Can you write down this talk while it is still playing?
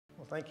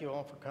Thank you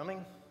all for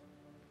coming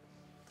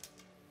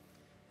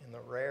in the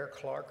rare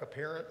Clark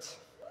appearance.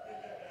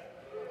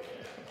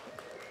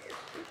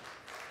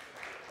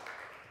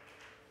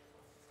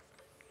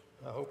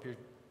 I hope you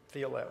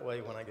feel that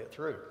way when I get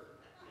through.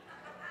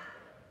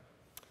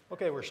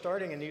 Okay, we're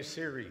starting a new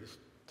series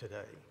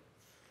today,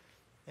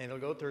 and it'll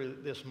go through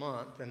this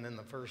month and then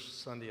the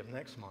first Sunday of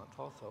next month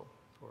also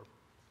for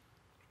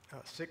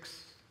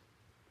 6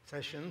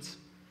 sessions.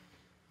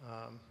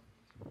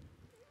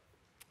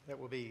 That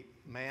will be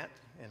Matt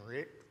and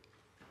Rick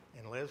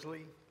and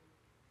Leslie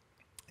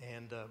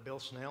and Bill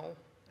Snell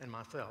and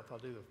myself. I'll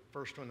do the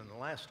first one and the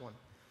last one.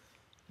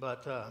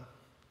 But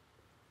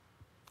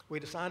we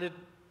decided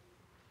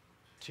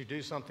to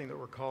do something that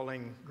we're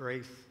calling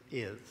Grace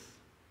Is.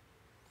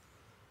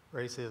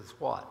 Grace is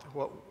what?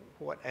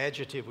 What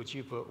adjective would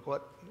you put?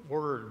 What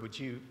word would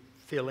you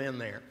fill in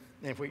there?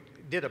 And if we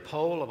did a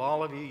poll of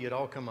all of you, you'd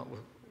all come up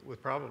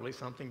with probably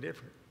something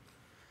different.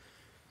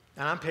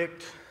 And I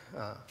picked,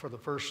 for the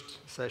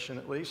first session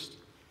at least,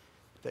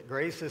 that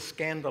grace is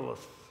scandalous.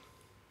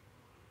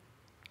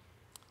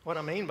 What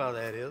I mean by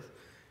that is,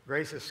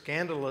 grace is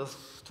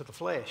scandalous to the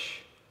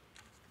flesh.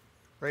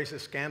 Grace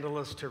is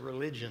scandalous to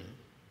religion.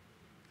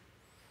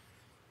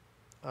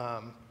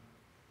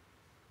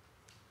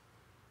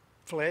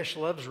 Flesh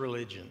loves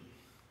religion.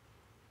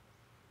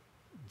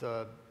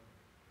 The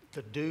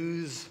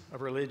do's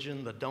of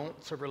religion, the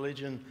don'ts of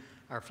religion,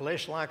 our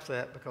flesh likes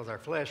that because our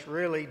flesh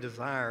really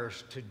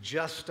desires to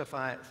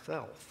justify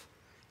itself.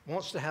 It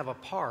wants to have a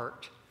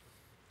part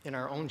in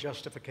our own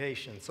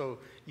justification. So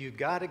you've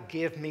got to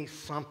give me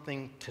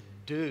something to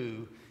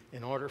do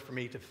in order for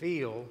me to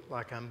feel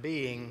like I'm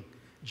being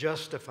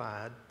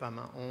justified by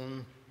my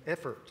own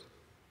effort.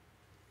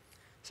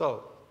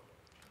 So,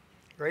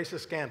 grace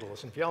is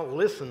scandalous. And if y'all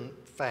listen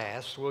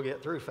fast, we'll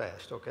get through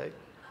fast, okay?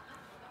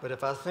 But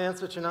if I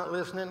sense that you're not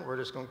listening, we're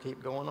just going to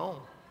keep going on.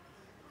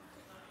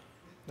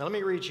 Now let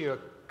me read you a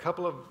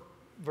couple of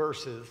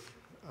verses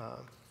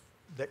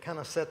that kind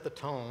of set the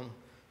tone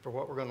for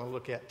what we're going to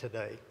look at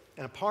today.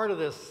 And a part of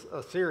this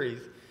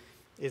series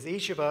is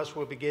each of us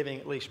will be giving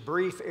at least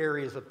brief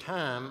areas of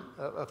time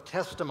of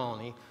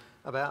testimony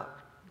about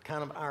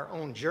kind of our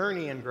own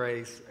journey in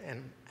grace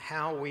and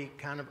how we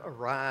kind of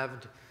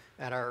arrived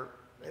at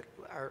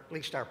at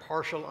least our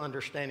partial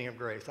understanding of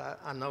grace.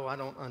 I know I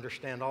don't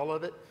understand all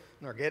of it,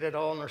 nor get it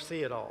all, nor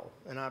see it all,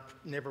 and I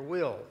never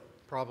will,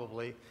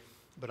 probably,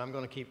 but I'm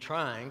going to keep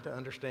trying to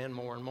understand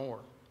more and more.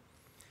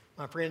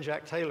 My friend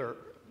Jack Taylor,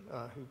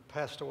 who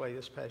passed away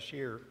this past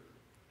year,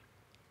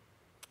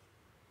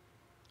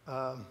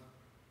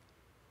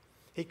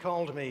 he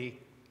called me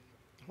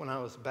when I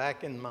was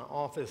back in my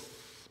office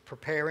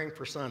preparing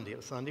for Sunday. It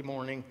was Sunday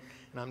morning,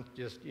 and I'm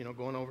just,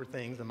 going over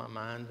things in my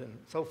mind and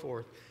so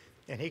forth.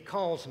 And he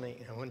calls me,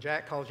 and when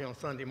Jack calls you on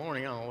Sunday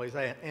morning, I always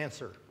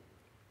answer.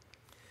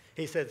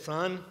 He said,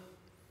 "Son,"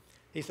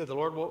 he said, "the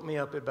Lord woke me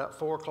up at about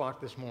 4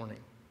 o'clock this morning."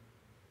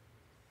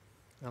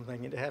 And I'm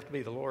thinking, it'd have to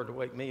be the Lord to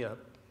wake me up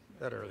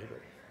that early.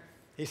 But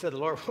he said, "The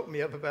Lord woke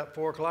me up about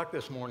 4 o'clock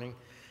this morning,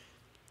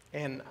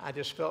 and I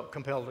just felt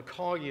compelled to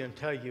call you and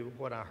tell you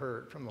what I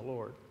heard from the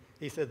Lord."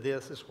 He said,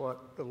 "This is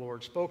what the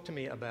Lord spoke to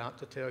me about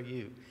to tell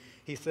you."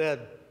 He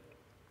said,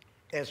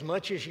 "As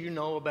much as you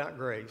know about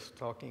grace,"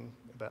 talking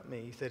about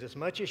me, he said, "as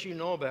much as you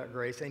know about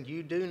grace, and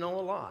you do know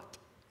a lot,"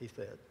 he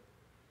said.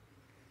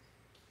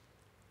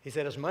 He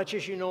said, "as much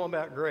as you know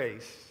about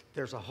grace,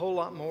 there's a whole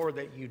lot more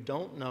that you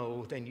don't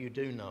know than you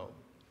do know."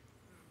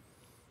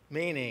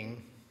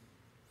 Meaning,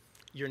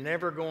 you're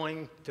never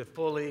going to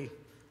fully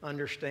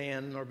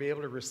understand nor be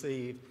able to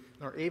receive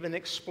nor even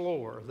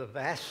explore the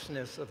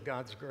vastness of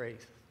God's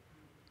grace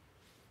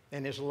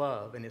and His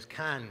love and His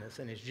kindness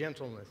and His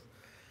gentleness.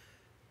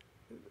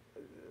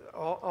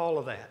 All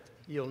of that.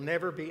 You'll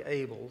never be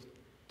able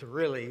to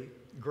really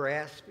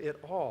grasp it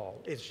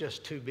all. It's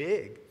just too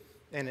big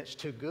and it's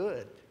too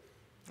good.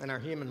 And our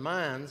human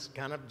minds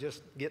kind of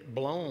just get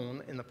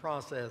blown in the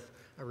process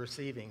of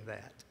receiving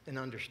that and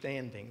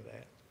understanding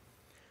that.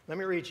 Let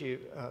me read you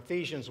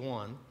Ephesians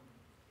 1,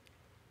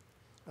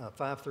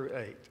 5 through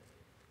 8.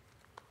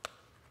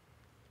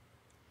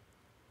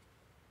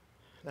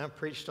 Now, I've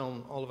preached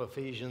on all of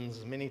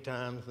Ephesians many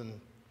times,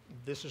 and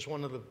this is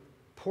one of the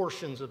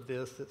portions of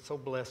this that so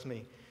blessed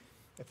me.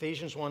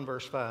 Ephesians 1,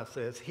 verse 5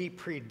 says, "He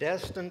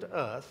predestined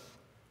us,"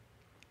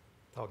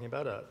 talking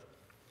about us,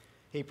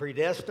 "He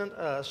predestined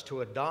us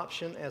to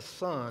adoption as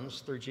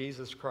sons through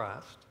Jesus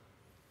Christ,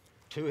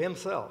 to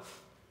Himself,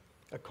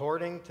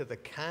 according to the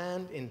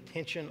kind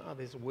intention of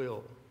His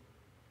will,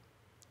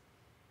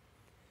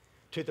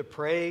 to the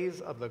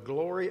praise of the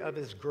glory of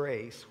His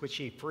grace, which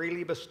He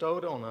freely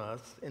bestowed on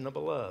us in the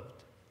Beloved.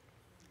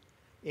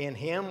 In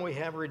Him we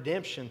have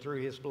redemption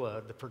through His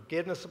blood, the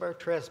forgiveness of our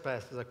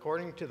trespasses,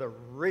 according to the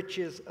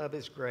riches of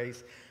His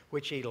grace,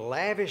 which He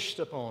lavished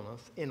upon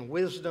us in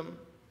wisdom,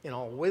 in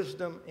all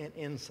wisdom and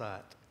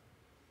insight,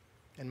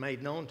 and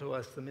made known to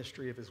us the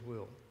mystery of His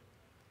will."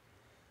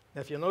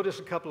 Now, if you'll notice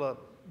a couple of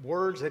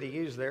words that he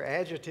used there,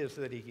 adjectives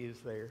that he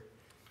used there,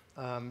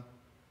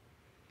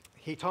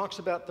 he talks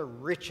about the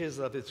riches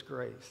of his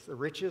grace, the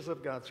riches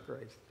of God's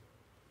grace.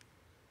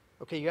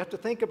 Okay, you have to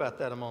think about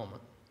that a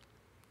moment.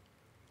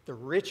 The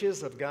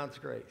riches of God's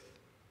grace.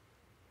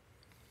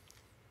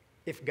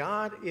 If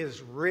God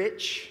is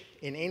rich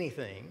in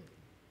anything,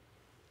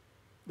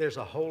 there's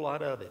a whole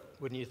lot of it,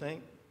 wouldn't you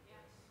think? Yes.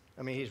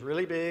 I mean, he's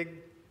really big.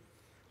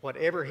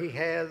 Whatever he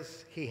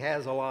has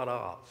a lot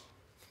of.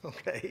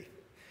 Okay?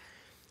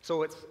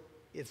 So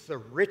it's the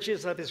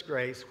riches of his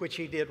grace, which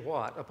he did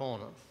what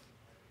upon us?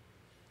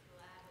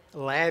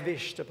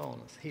 Lavished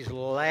upon us. He's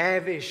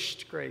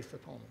lavished grace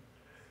upon us.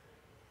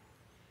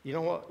 You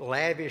know what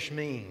lavish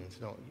means,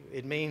 don't you?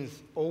 It means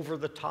over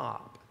the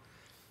top.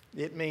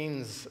 It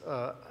means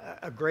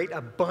a great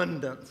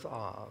abundance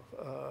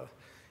of,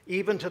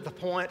 even to the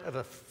point of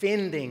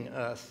offending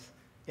us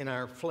in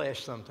our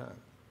flesh sometimes.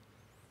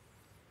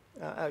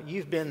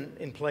 You've been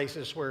in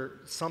places where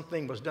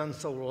something was done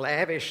so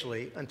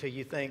lavishly until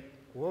you think,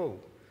 whoa,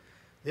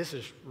 this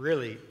is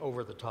really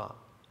over the top.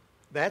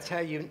 That's how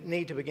you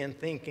need to begin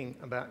thinking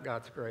about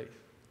God's grace.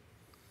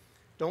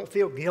 Don't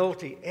feel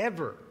guilty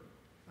ever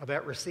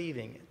about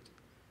receiving it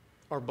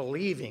or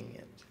believing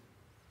it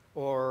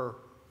or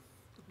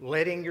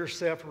letting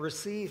yourself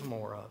receive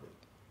more of it.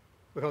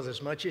 Because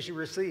as much as you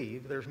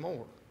receive, there's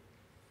more.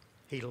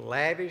 He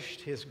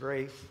lavished his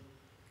grace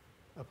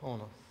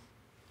upon us.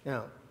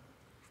 Now,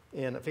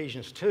 in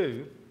Ephesians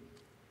 2,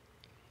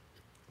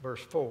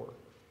 verse 4,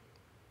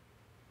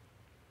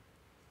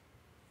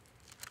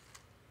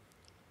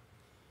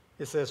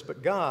 it says,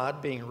 "But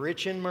God, being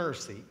rich in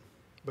mercy,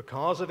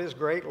 because of his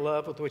great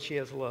love with which he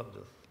has loved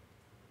us,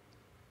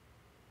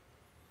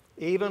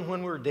 even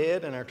when we're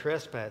dead in our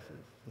trespasses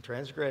and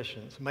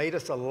transgressions, made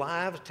us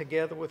alive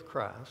together with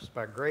Christ.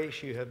 By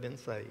grace you have been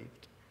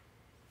saved,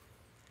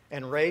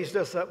 and raised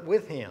us up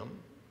with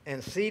him,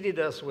 and seated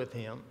us with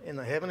him in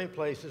the heavenly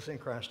places in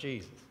Christ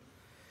Jesus."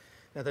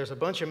 Now, there's a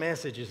bunch of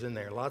messages in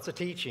there, lots of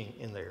teaching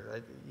in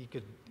there. You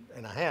could,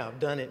 and I have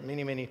done it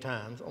many, many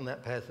times on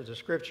that passage of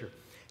Scripture.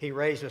 He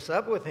raised us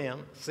up with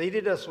him,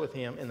 seated us with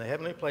him in the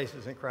heavenly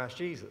places in Christ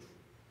Jesus.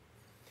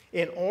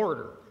 In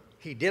order.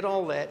 He did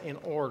all that in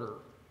order.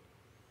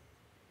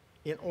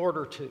 In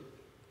order to.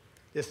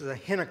 This is a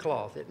hina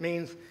clause. It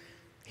means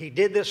he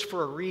did this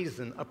for a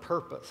reason, a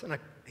purpose, and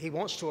he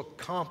wants to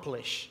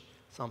accomplish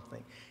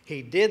something.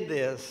 He did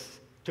this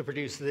to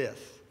produce this.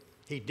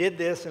 He did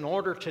this in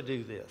order to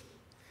do this.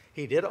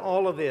 He did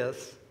all of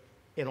this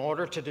in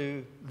order to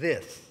do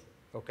this.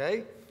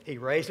 Okay? He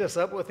raised us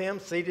up with him,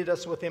 seated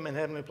us with him in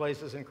heavenly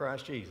places in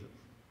Christ Jesus.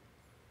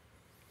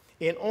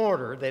 In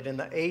order that in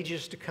the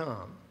ages to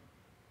come,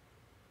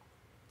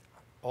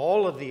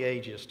 all of the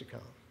ages to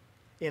come,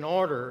 in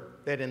order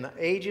that in the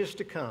ages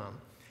to come,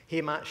 he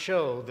might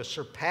show the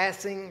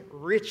surpassing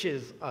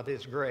riches of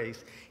his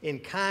grace in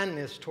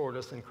kindness toward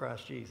us in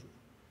Christ Jesus.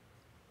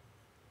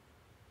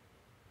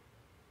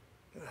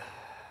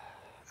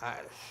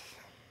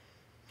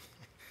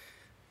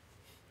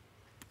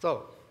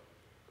 So,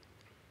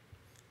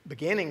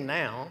 beginning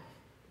now,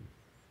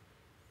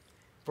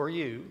 for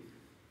you,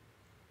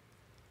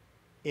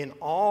 in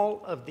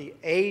all of the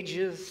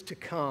ages to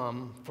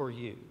come for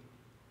you,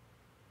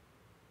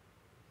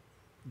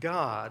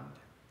 God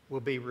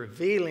will be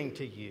revealing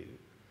to you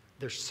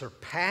the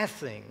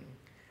surpassing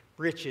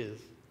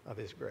riches of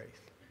his grace.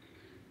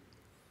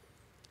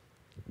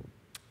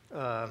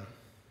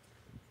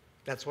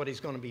 That's what he's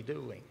going to be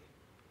doing.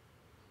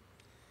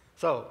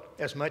 So,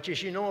 as much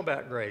as you know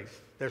about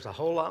grace, there's a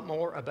whole lot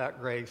more about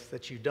grace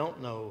that you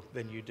don't know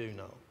than you do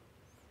know.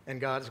 And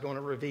God's going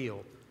to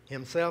reveal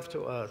himself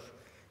to us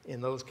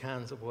in those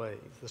kinds of ways.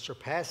 The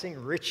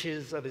surpassing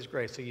riches of his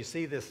grace. So you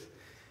see this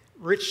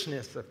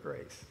richness of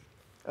grace.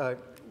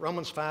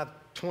 Romans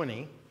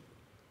 5:20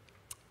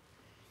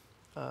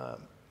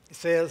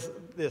 says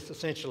this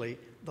essentially,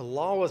 the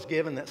law was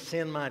given that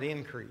sin might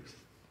increase.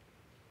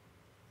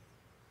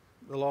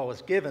 The law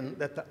was given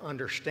that the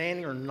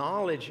understanding or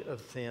knowledge of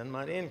sin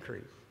might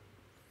increase.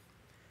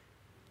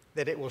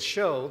 That it will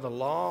show, the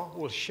law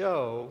will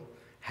show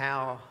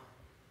how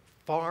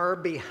far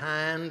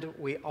behind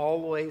we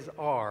always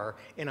are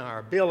in our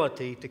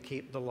ability to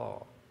keep the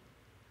law.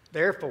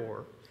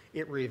 Therefore,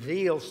 it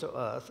reveals to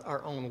us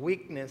our own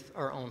weakness,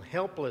 our own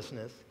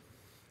helplessness,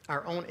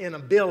 our own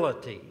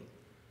inability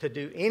to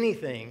do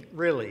anything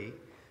really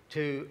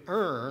to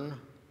earn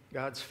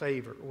God's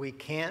favor. We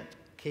can't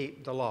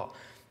keep the law.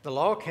 The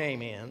law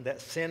came in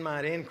that sin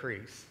might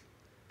increase,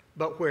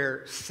 but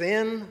where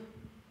sin,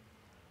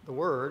 the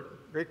word,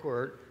 Greek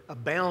word,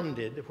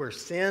 abounded, where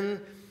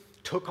sin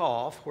took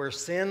off, where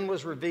sin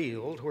was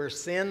revealed, where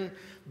sin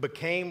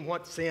became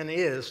what sin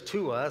is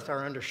to us,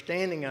 our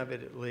understanding of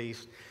it at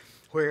least,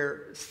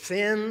 where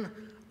sin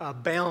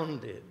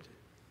abounded.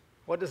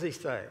 What does he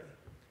say?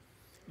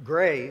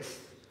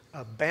 Grace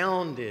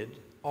abounded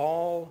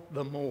all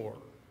the more.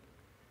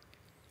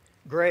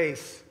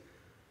 Grace,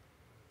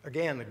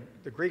 again,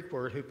 the Greek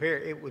word,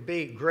 it would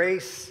be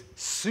grace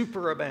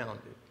superabounded.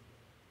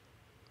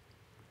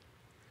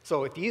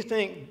 So if you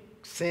think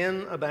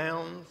sin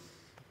abounds,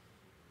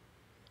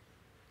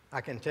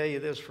 I can tell you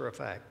this for a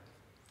fact.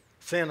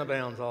 sin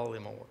abounds all the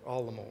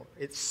more.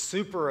 It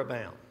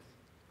superabounds.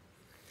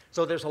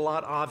 So there's a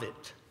lot of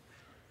it.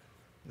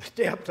 The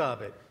depth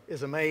of it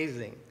is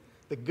amazing.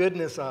 The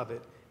goodness of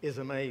it is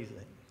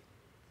amazing.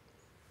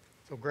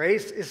 So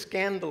grace is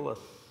scandalous.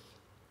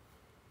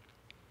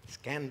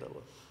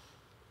 Scandalous.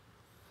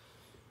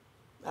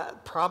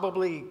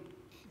 Probably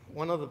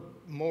one of the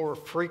more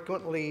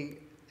frequently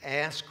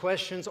asked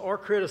questions or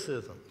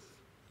criticisms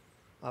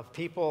of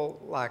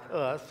people like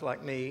us,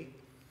 like me,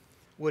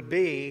 would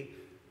be,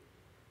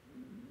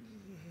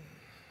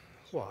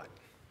 what?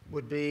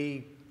 Would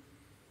be,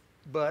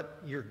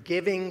 but you're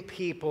giving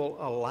people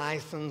a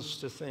license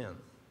to sin.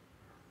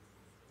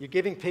 You're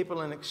giving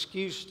people an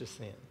excuse to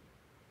sin.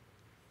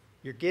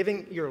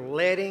 You're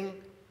letting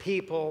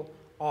people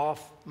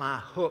off my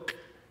hook.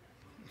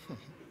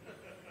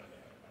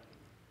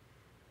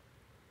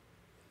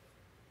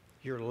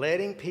 You're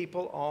letting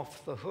people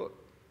off the hook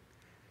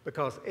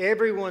because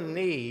everyone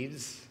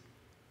needs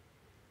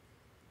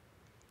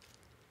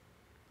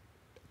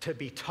to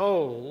be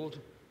told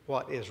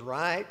what is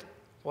right,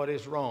 what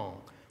is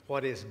wrong,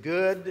 what is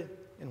good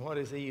and what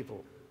is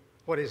evil,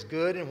 what is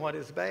good and what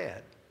is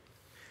bad.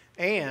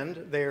 And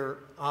their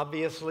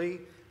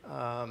obviously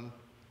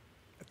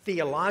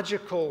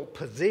theological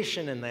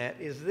position in that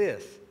is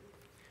this: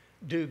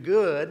 do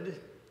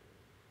good,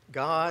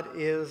 God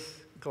is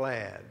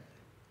glad.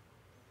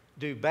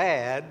 Do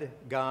bad,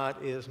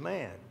 God is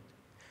mad.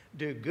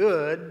 Do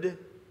good,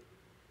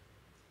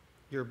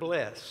 you're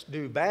blessed.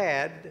 Do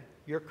bad,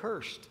 you're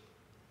cursed.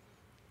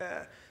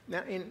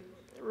 Now, in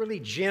really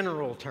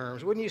general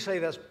terms, wouldn't you say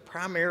that's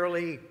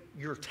primarily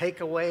your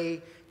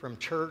takeaway from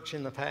church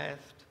in the past?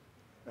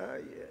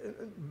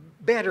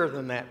 Better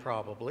than that,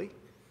 probably.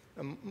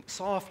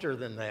 Softer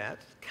than that.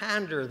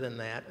 Kinder than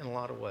that in a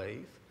lot of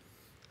ways.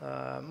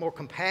 More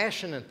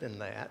compassionate than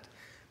that.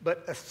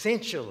 But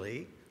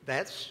essentially,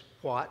 that's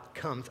what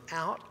comes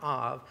out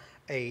of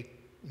a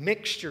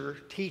mixture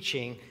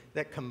teaching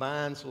that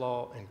combines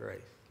law and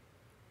grace.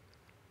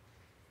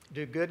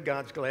 Do good,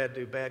 God's glad.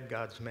 Do bad,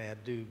 God's mad.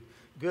 Do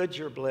good,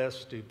 you're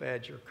blessed. Do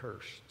bad, you're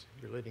cursed.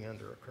 You're living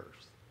under a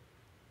curse.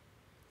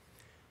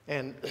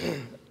 And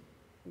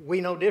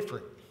we know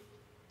different,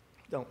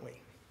 don't we?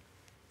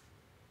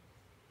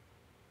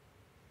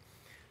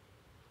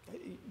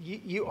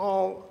 You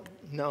all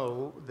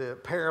know the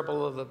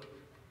parable of the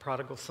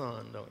prodigal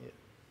son, don't you?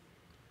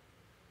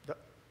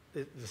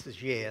 This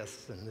is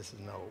yes, and this is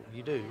no.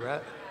 You do,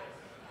 right?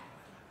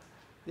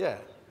 Yeah.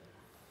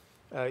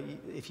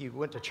 If you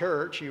went to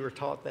church, you were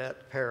taught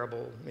that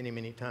parable many,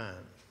 many times.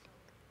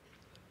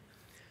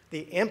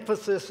 The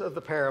emphasis of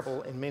the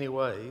parable, in many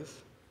ways,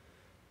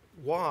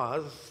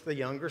 was the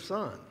younger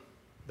son,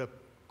 the,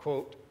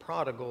 quote,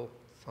 prodigal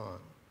son.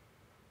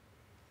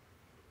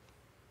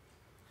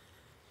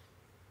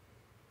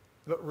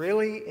 But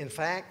really, in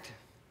fact,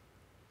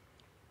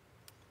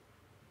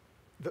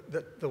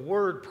 the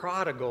word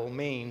prodigal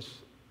means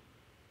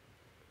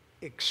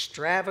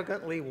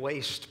extravagantly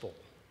wasteful.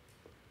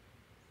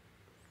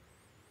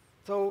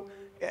 So,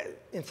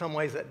 in some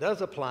ways, that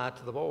does apply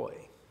to the boy.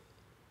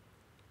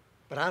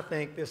 But I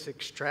think this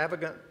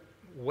extravagant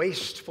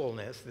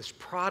wastefulness, this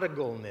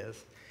prodigalness,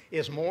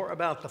 is more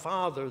about the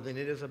father than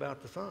it is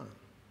about the son.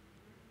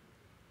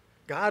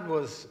 God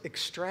was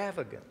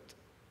extravagant,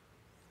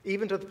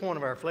 even to the point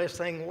of our flesh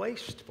saying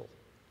wasteful.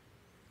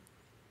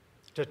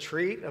 To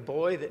treat a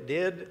boy that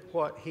did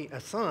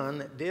a son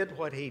that did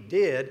what he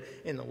did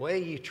in the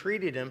way you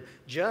treated him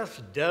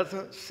just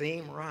doesn't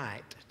seem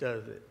right,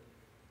 does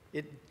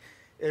it?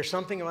 There's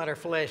something about our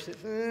flesh that,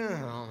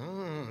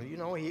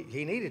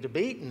 he needed a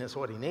beating, is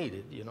what he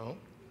needed,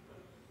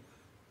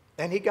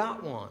 And he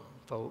got one,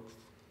 folks,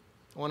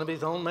 one of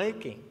his own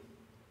making.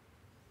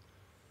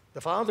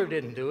 The father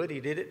didn't do it, he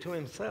did it to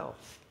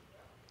himself.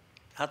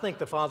 I think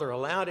the father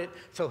allowed it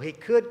so he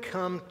could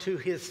come to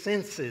his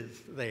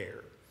senses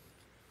there.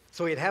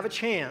 So he'd have a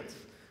chance,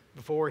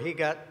 before he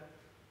got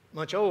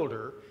much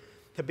older,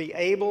 to be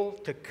able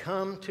to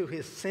come to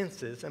his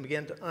senses and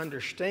begin to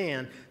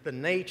understand the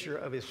nature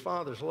of his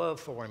father's love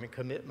for him and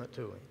commitment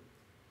to him.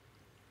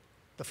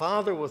 The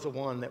father was the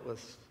one that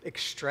was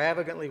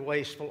extravagantly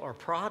wasteful or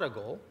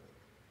prodigal.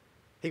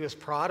 He was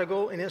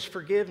prodigal in his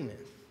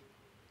forgiveness.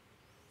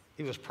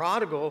 He was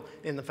prodigal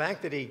in the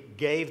fact that he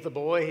gave the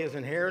boy his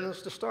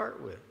inheritance to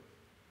start with.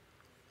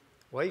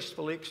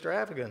 Wastefully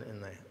extravagant in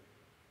that.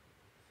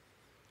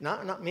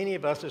 Not many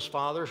of us as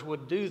fathers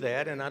would do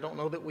that, and I don't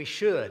know that we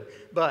should,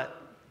 but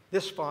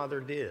this father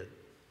did.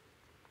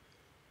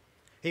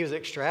 He was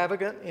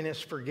extravagant in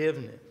his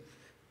forgiveness.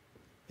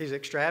 He's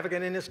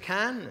extravagant in his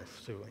kindness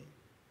to him.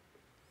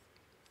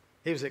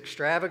 He was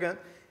extravagant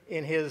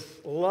in his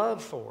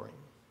love for him.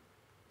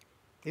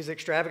 He's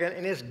extravagant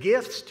in his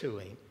gifts to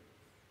him,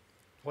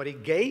 what he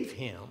gave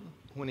him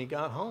when he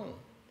got home.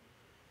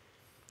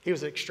 He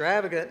was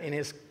extravagant in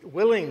his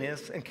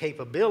willingness and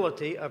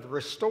capability of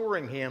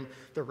restoring him,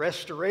 the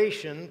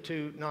restoration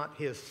to not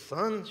his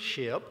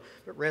sonship,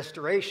 but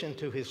restoration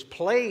to his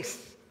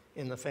place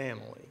in the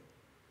family,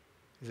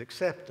 his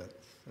acceptance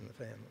in the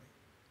family.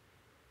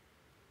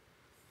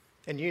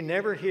 And you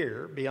never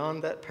hear,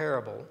 beyond that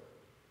parable,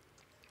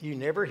 you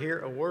never hear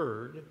a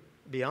word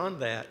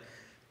beyond that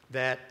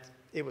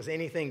it was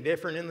anything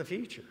different in the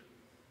future.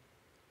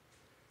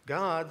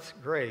 God's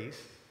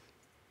grace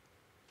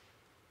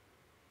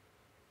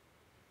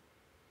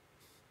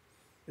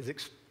is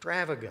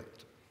extravagant,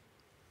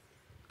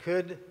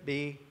 could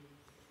be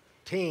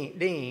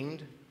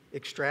deemed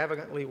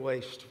extravagantly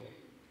wasteful.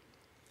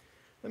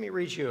 Let me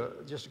read you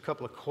just a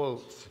couple of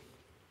quotes.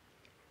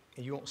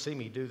 And you won't see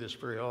me do this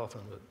very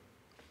often, but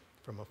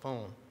from a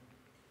phone.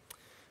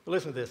 But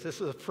listen to this.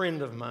 This is a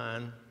friend of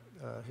mine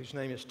whose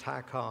name is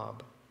Ty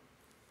Cobb.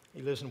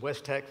 He lives in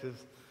West Texas.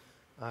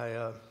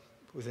 I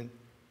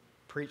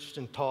preached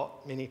and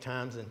taught many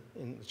times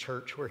in the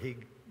church where he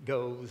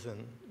goes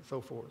and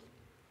so forth.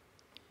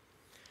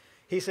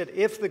 He said,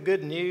 if the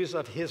good news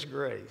of his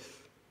grace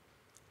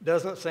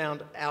doesn't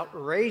sound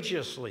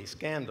outrageously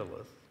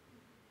scandalous,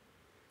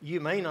 you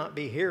may not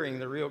be hearing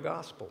the real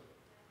gospel.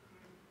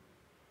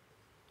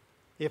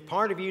 If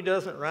part of you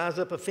doesn't rise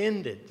up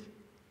offended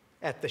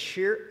at the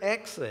sheer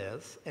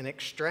excess and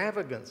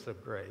extravagance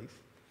of grace,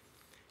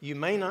 you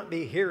may not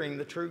be hearing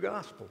the true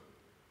gospel.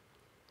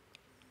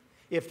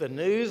 If the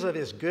news of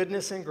his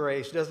goodness and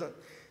grace doesn't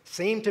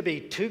seem to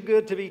be too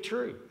good to be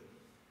true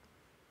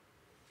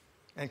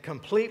and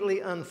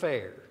completely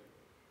unfair,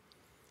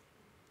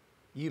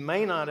 you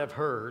may not have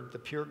heard the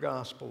pure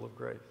gospel of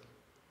grace.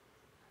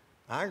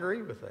 I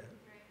agree with that.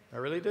 I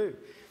really do.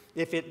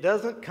 If it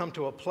doesn't come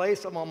to a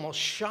place of almost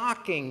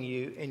shocking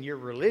you in your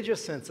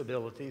religious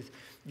sensibilities,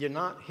 you're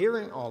not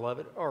hearing all of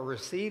it or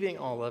receiving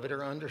all of it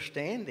or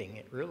understanding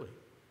it, really.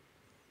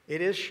 It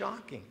is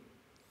shocking.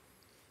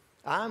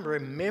 I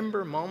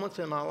remember moments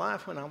in my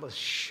life when I was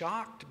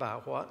shocked by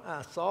what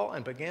I saw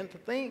and began to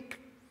think.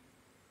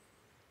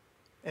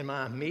 And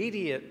my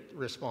immediate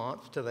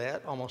response to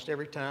that almost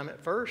every time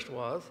at first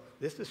was,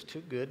 this is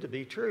too good to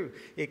be true.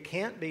 It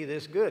can't be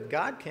this good.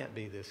 God can't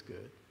be this good.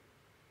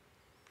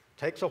 It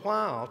takes a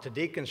while to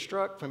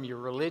deconstruct from your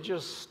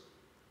religious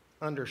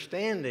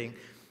understanding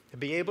to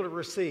be able to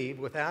receive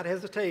without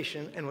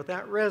hesitation and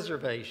without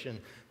reservation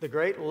the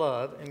great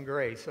love and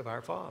grace of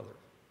our Father.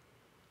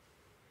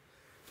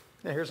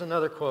 Now here's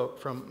another quote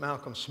from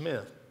Malcolm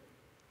Smith,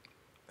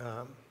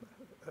 a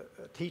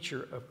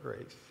teacher of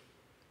grace.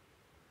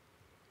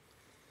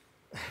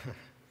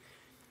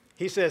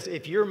 He says,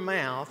 if your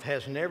mouth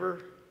has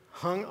never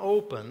hung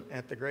open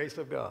at the grace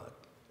of God,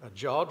 a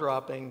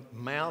jaw-dropping,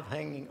 mouth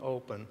hanging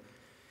open,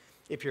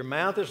 if your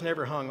mouth has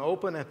never hung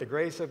open at the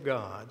grace of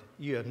God,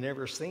 you have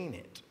never seen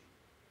it.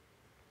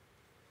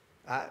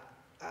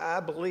 I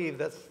believe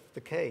that's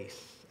the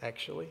case,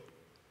 actually.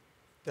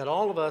 That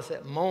all of us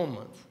at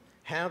moments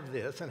have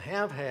this and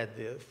have had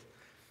this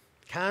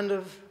kind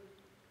of,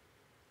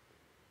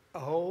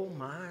 oh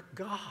my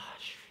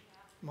gosh,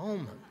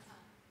 moment.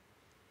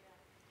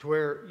 To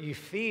where you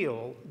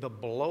feel the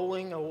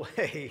blowing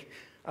away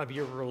of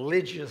your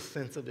religious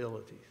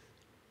sensibilities.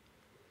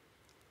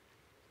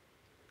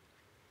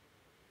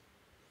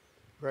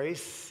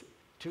 Grace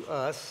to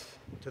us,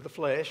 to the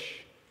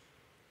flesh,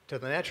 to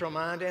the natural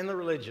mind and the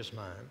religious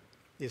mind,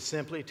 is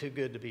simply too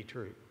good to be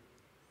true.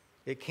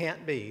 It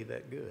can't be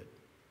that good.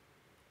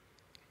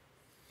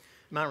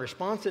 My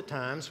response at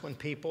times when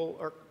people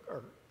are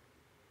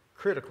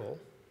critical,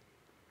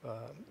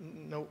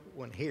 no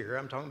one here,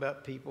 I'm talking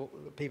about people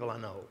I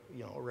know,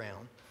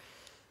 around,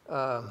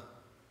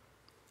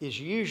 is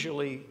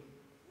usually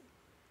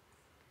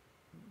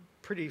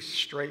pretty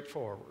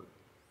straightforward.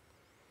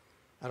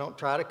 I don't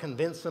try to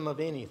convince them of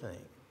anything.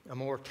 I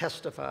more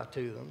testify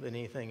to them than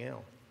anything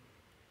else.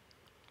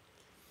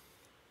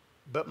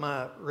 But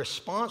my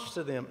response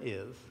to them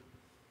is,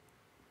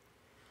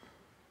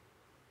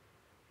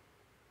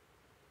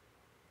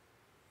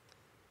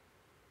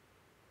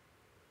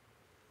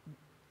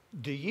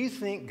 do you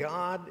think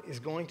God is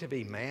going to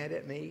be mad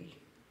at me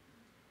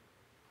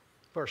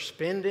for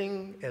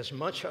spending as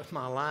much of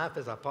my life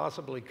as I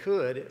possibly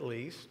could, at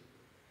least,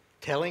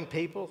 telling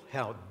people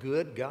how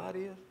good God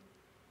is?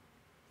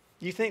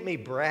 You think me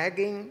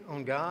bragging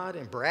on God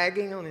and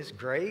bragging on His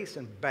grace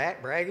and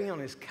bragging on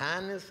His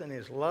kindness and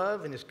His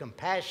love and His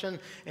compassion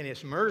and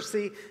His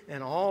mercy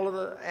and all of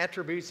the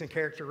attributes and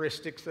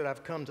characteristics that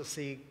I've come to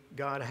see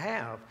God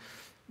have,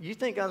 you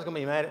think God's going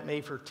to be mad at me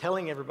for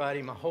telling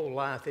everybody my whole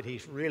life that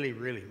He's really,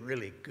 really,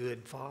 really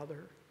good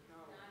Father? No.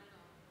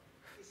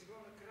 He's going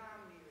to crown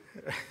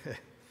you.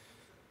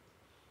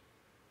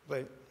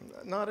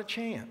 But not a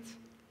chance.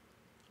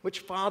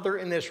 Which father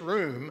in this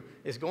room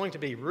is going to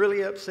be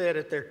really upset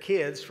at their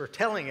kids for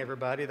telling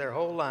everybody their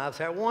whole lives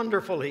how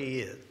wonderful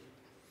He is?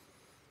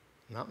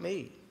 Not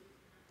me.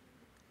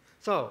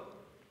 So,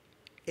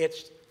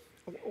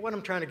 what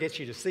I'm trying to get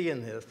you to see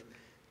in this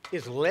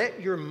is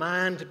let your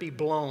mind be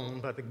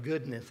blown by the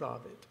goodness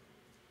of it.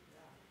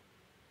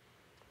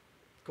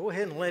 Go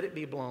ahead and let it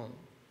be blown.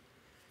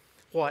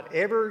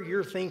 Whatever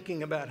you're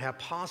thinking about how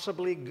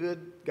possibly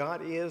good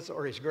God is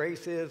or His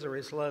grace is or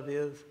His love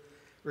is,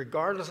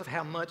 regardless of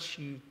how much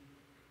you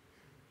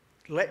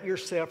let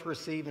yourself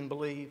receive and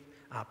believe,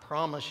 I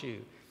promise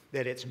you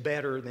that it's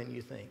better than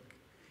you think.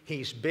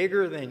 He's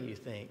bigger than you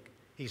think.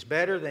 He's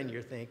better than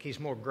you think. He's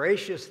more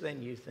gracious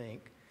than you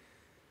think.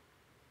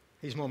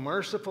 He's more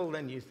merciful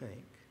than you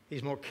think.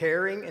 He's more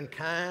caring and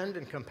kind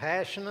and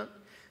compassionate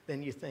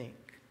than you think.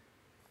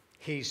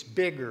 He's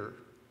bigger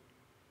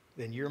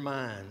than your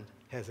mind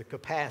has a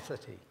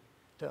capacity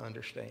to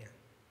understand.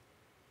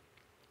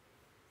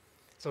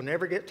 So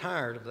never get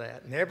tired of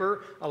that.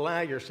 Never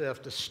allow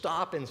yourself to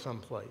stop in some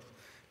place.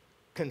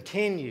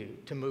 Continue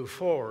to move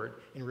forward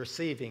in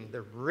receiving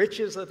the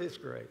riches of His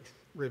grace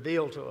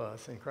revealed to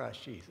us in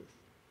Christ Jesus.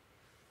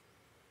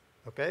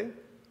 Okay?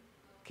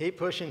 Keep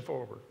pushing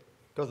forward,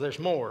 because there's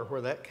more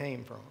where that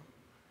came from.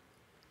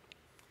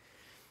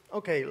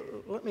 Okay,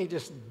 let me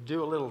just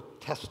do a little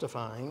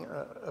testifying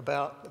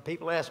about,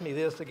 people ask me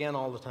this again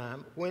all the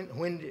time.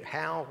 When,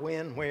 how,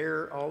 when,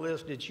 where, all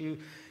this, did you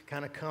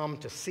kind of come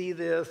to see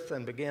this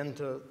and begin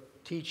to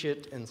teach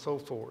it and so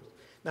forth?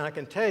 Now, I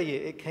can tell you,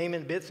 it came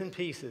in bits and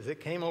pieces.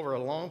 It came over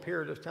a long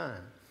period of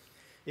time.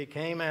 It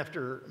came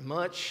after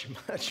much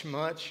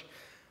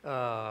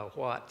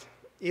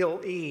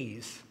ill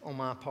ease on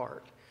my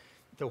part,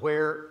 to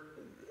where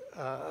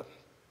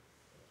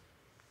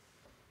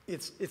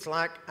it's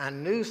like I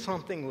knew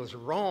something was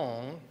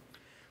wrong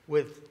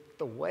with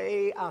the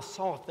way I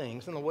saw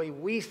things and the way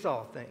we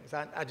saw things.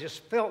 I just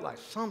felt like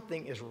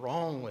something is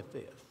wrong with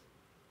this.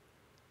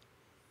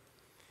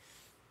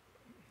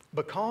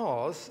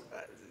 Because,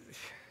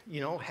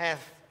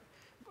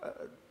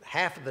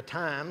 half of the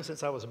time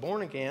since I was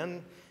born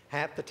again,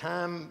 half the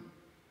time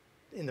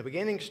in the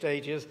beginning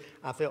stages,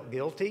 I felt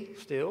guilty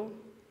still.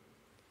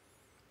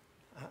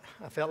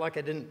 I felt like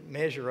I didn't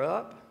measure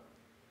up.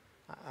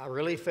 I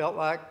really felt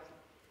like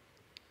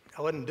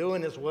I wasn't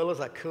doing as well as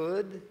I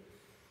could.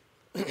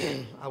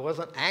 I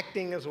wasn't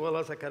acting as well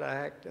as I could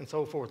act, and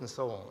so forth and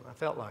so on. I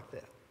felt like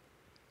that.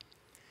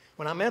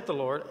 When I met the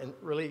Lord and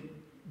really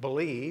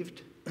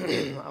believed,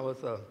 I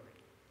was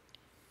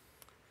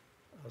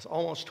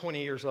almost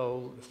 20 years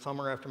old, the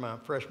summer after my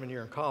freshman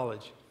year in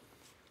college.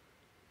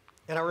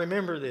 And I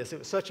remember this. It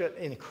was such an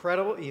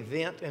incredible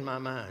event in my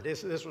mind.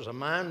 This was a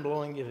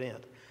mind-blowing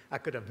event. I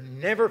could have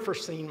never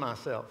foreseen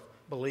myself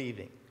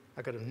believing.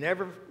 I could have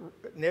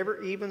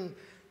never even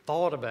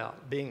thought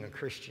about being a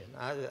Christian.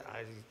 I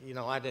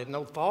had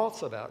no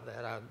thoughts about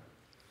that.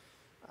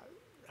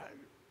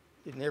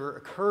 It never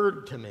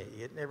occurred to me.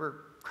 It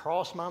never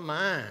crossed my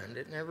mind.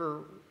 It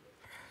never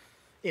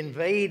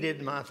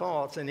invaded my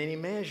thoughts in any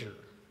measure.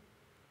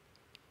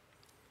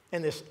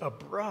 And this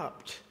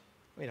abrupt,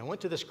 I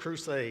went to this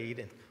crusade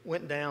and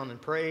went down and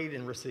prayed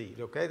and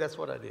received. Okay, that's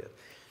what I did.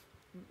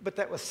 But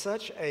that was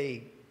such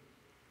an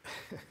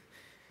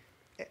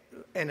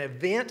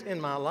event in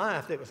my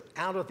life that was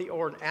out of the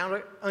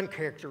ordinary,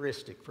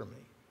 uncharacteristic for me.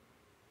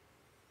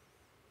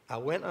 I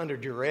went under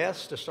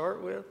duress to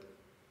start with.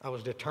 I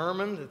was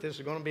determined that this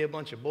was going to be a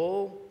bunch of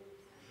bull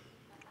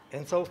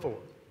and so forth.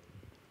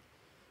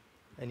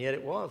 And yet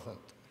it wasn't.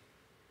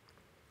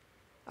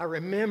 I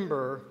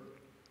remember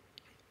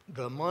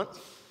the months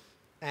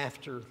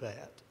after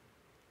that,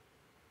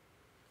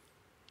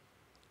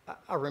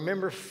 I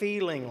remember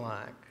feeling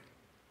like,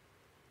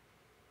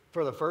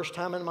 for the first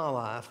time in my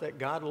life, that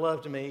God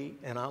loved me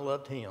and I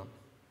loved Him.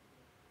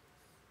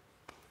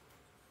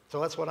 So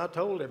that's what I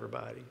told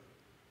everybody.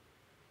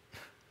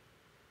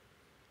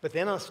 But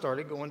then I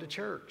started going to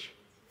church.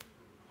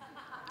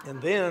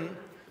 And then,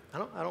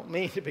 I don't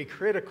mean to be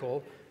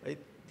critical, they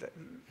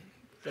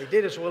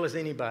did as well as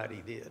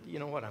anybody did. You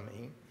know what I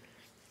mean?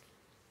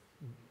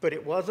 But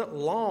it wasn't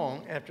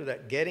long after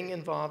that, getting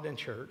involved in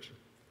church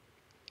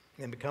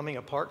and becoming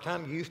a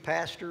part-time youth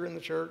pastor in the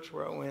church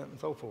where I went and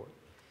so forth.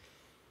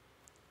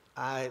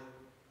 I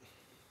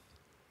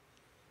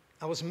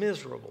was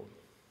miserable,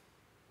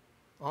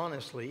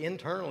 honestly,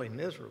 internally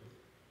miserable.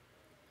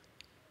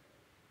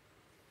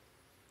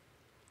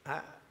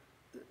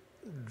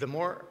 The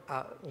more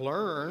I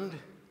learned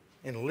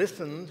and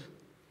listened,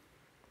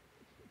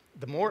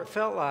 the more it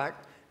felt like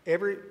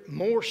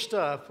more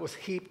stuff was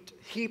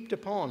heaped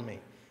upon me.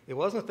 It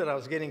wasn't that I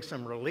was getting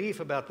some relief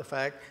about the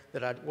fact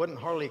that I wasn't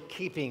hardly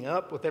keeping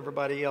up with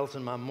everybody else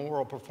in my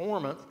moral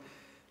performance.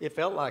 It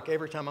felt like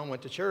every time I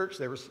went to church,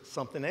 there was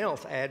something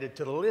else added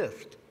to the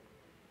list.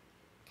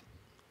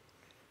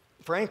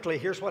 Frankly,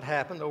 here's what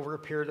happened over a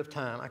period of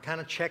time. I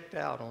kind of checked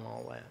out on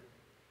all that.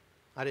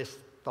 I just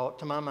thought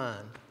to my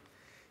mind,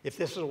 if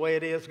this is the way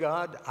it is,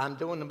 God, I'm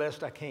doing the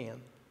best I can.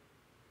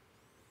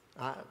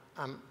 At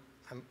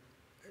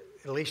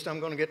least I'm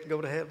going to get to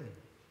go to heaven.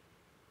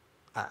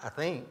 I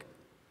think.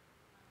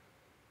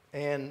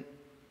 And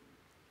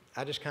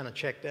I just kind of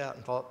checked out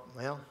and thought,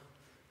 well,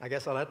 I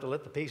guess I'll have to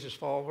let the pieces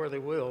fall where they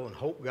will and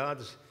hope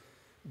God's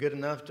good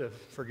enough to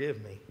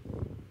forgive me.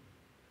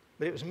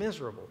 But it was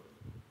miserable.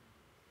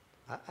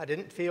 I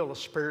didn't feel a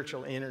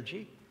spiritual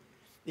energy,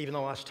 even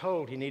though I was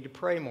told you need to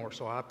pray more.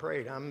 So I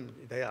prayed. I'm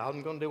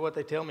going to do what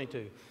they tell me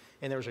to.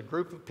 And there was a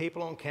group of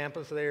people on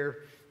campus there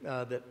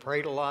that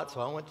prayed a lot.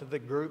 So I went to the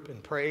group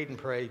and prayed and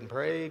prayed and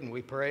prayed. And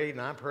we prayed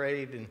and I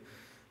prayed. And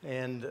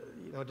And,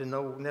 didn't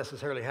know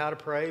necessarily how to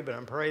pray, but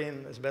I'm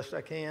praying as best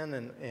I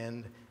can,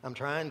 and I'm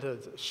trying to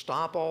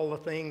stop all the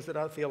things that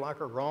I feel like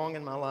are wrong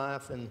in my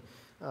life and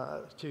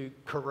to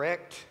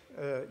correct,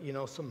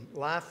 some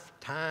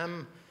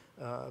lifetime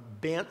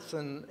bents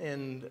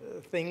and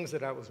things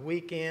that I was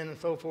weak in and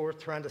so forth,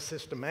 trying to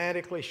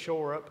systematically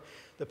shore up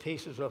the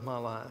pieces of my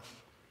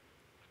life.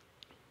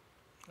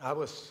 I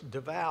was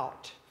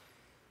devout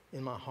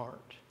in my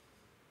heart.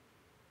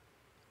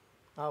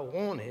 I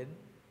wanted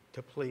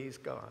to please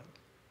God.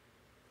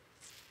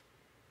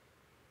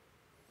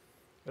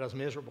 But I was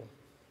miserable.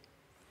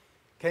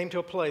 Came to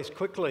a place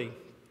quickly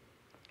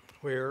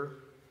where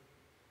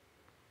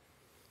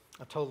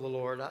I told the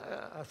Lord,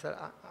 I said,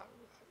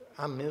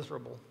 I'm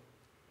miserable.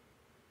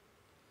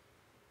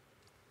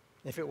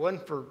 If it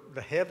wasn't for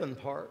the heaven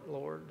part,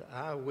 Lord,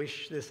 I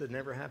wish this had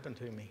never happened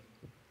to me.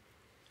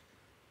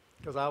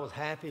 Because I was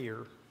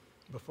happier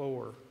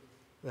before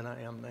than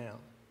I am now.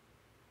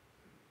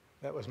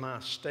 That was my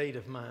state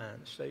of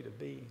mind, state of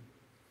being.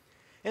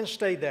 And it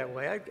stayed that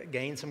way. I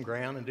gained some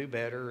ground and do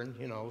better and,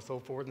 so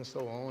forth and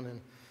so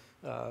on.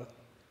 And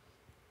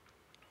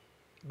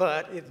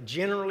but it,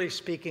 generally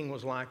speaking,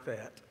 was like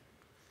that.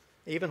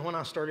 Even when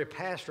I started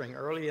pastoring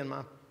early in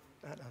I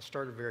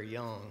started very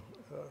young.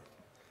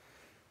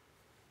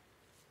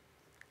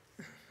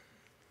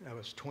 I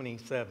was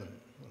 27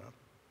 when I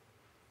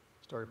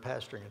started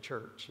pastoring a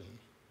church. And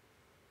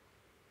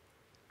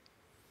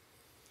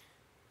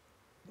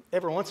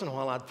every once in a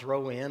while, I'd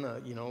throw in a,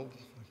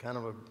 kind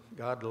of a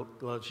God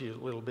loves you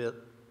a little bit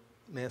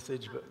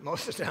message, but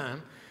most of the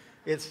time,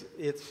 it's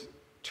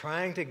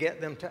trying to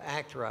get them to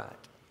act right.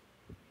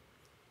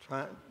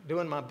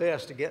 Doing my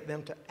best to get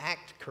them to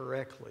act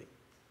correctly.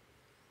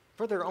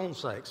 For their own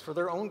sakes, for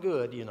their own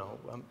good,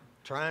 I'm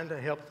trying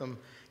to help them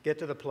get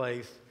to the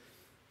place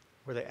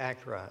where they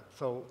act right.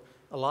 So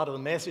a lot of the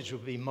message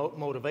would be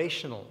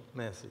motivational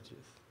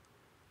messages.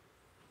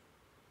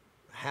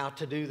 How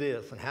to do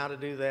this and how to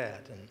do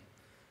that and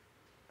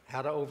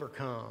how to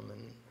overcome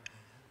and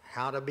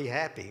how to be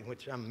happy,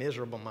 which I'm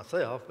miserable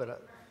myself,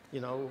 but,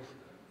 and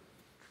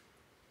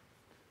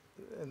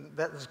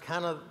that was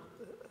kind of,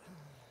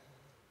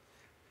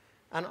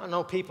 I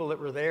know people that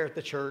were there at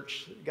the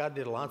church. God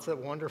did lots of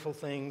wonderful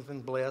things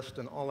and blessed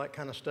and all that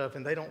kind of stuff,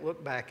 and they don't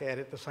look back at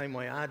it the same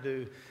way I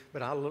do,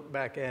 but I look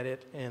back at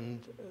it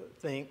and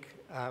think,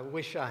 I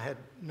wish I had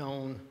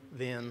known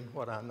then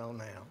what I know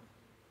now.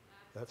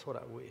 That's what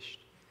I wished.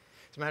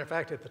 As a matter of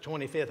fact, at the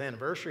 25th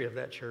anniversary of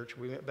that church,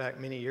 we went back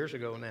many years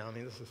ago now.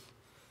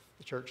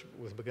 The church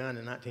was begun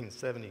in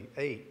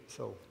 1978,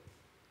 so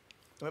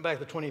I went back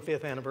to the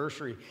 25th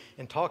anniversary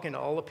and talking to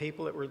all the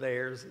people that were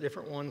there, there's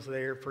different ones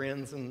there,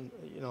 friends and,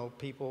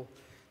 people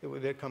that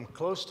we've become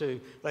close to.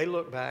 They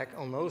look back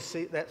on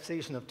that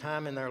season of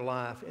time in their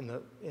life in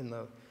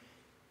the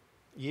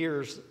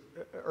years,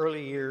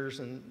 early years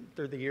and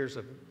through the years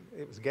of,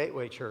 it was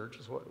Gateway Church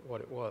is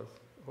what it was,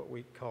 what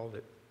we called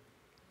it.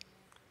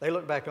 They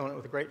look back on it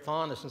with great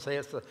fondness and say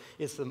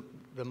it's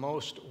the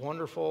most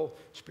wonderful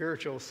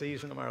spiritual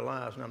season of our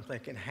lives. And I'm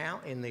thinking, how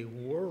in the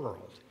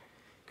world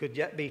could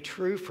that be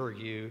true for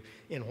you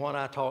in what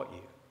I taught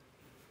you?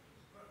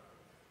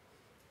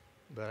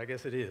 But I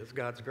guess it is,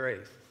 God's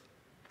grace.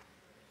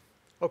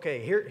 Okay,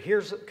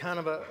 here's kind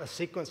of a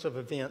sequence of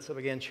events that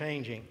began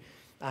changing.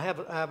 I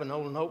have an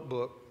old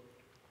notebook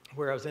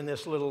where I was in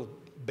this little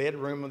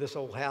bedroom of this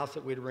old house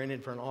that we'd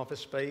rented for an office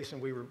space,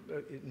 and we were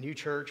a new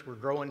church. We're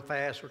growing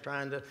fast. We're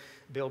trying to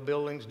build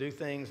buildings, do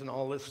things, and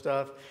all this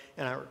stuff.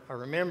 And I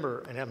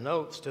remember and have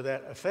notes to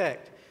that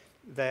effect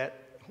that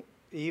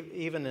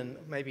even in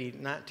maybe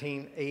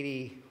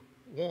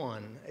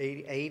 1981,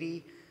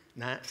 80,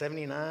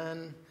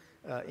 79,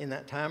 in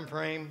that time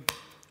frame,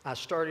 I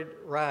started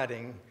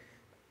writing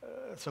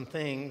some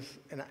things.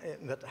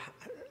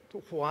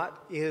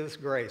 What is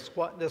grace?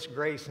 What does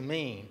grace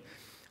mean?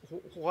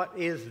 What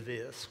is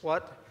this?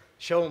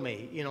 Show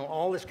me,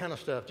 all this kind of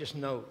stuff, just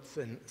notes.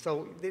 And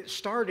so it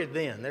started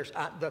then. There's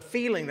the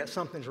feeling that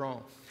something's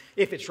wrong.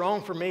 If it's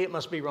wrong for me, it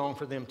must be wrong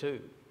for them too.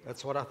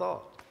 That's what I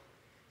thought.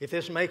 If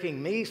it's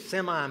making me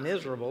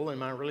semi-miserable in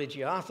my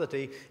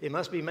religiosity, it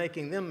must be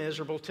making them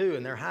miserable too,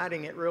 and they're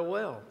hiding it real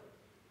well.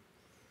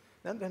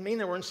 That doesn't mean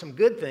there weren't some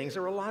good things.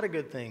 There were a lot of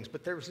good things,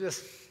 but there was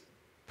this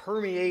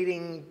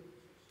permeating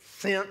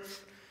sense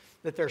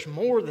that there's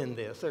more than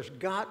this. There's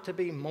got to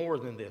be more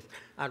than this.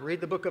 I'd read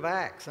the book of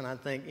Acts, and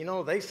I'd think,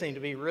 they seem to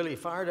be really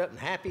fired up and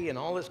happy and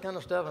all this kind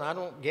of stuff, and I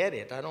don't get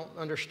it. I don't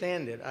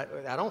understand it.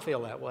 I don't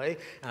feel that way,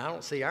 and I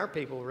don't see our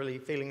people really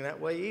feeling that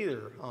way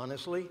either,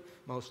 honestly,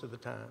 most of the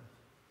time.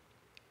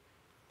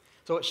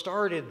 So it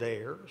started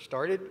there,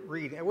 started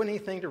reading. There wasn't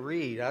anything to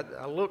read.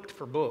 I looked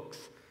for books.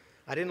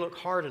 I didn't look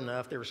hard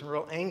enough. There were some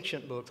real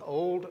ancient books,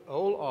 old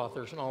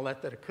authors and all that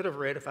I could have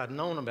read if I'd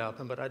known about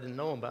them, but I didn't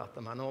know about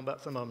them. I know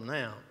about some of them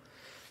now,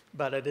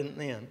 but I didn't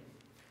then.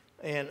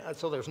 And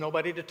so there's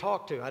nobody to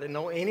talk to. I didn't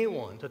know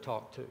anyone to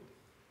talk to.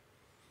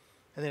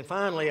 And then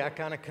finally, I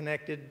kind of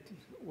connected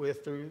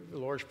with through the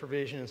Lord's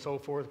provision and so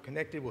forth,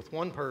 connected with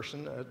one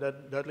person,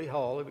 Dudley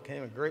Hall, who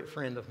became a great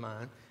friend of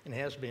mine and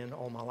has been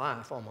all my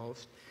life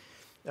almost.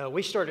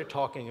 We started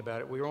talking about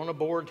it. We were on a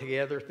board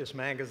together at this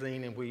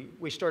magazine, and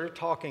we started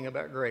talking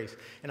about grace.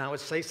 And I would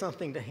say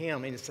something to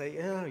him, and he'd say,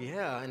 "Oh,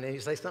 yeah," and then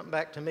he'd say something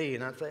back to me,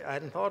 and I'd say, "I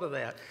hadn't thought of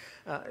that."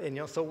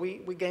 So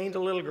we gained a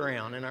little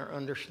ground in our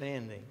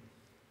understanding.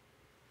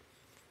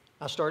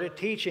 I started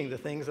teaching the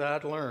things that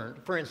I'd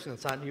learned. For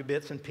instance, I knew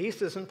bits and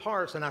pieces and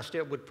parts, and I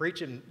still would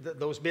preach in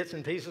those bits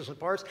and pieces and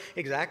parts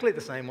exactly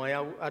the same way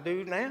I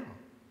do now.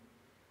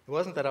 It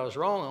wasn't that I was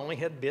wrong. I only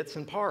had bits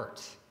and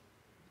parts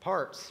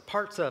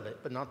of it,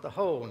 but not the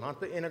whole, not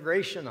the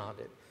integration of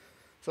it.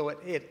 So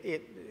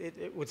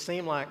it would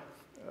seem like,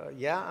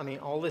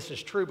 all this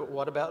is true, but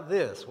what about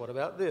this? What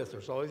about this?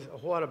 There's always a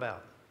what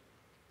about.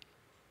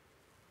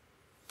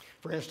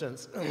 For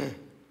instance,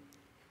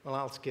 well,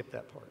 I'll skip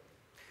that part.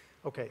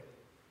 Okay.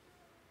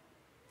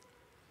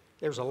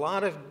 There's a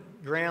lot of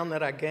ground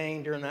that I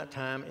gained during that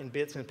time in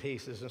bits and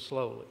pieces and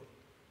slowly.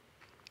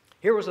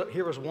 Here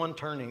was one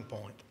turning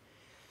point.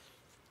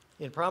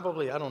 In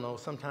probably,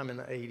 sometime in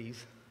the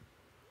 80s,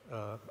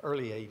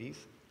 early 80s,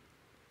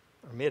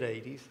 or mid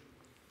 80s,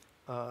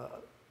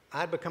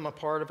 I'd become a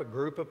part of a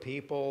group of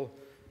people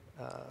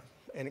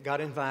and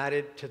got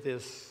invited to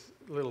this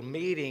little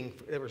meeting.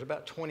 There was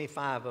about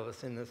 25 of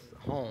us in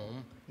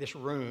this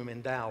room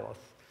in Dallas.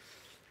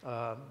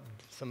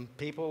 Some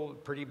people,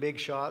 pretty big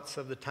shots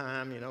of the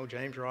time,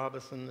 James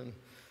Robinson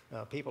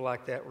and people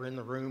like that were in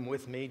the room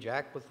with me.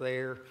 Jack was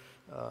there,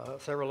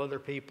 several other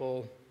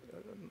people.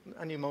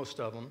 I knew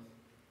most of them.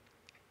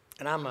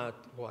 And I'm a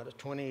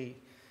 29,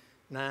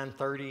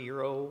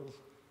 30-year-old,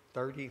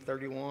 30,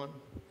 31.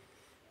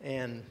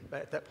 And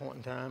at that point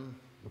in time,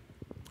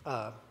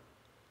 and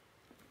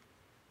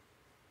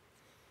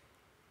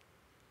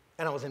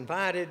I was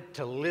invited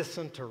to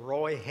listen to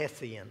Roy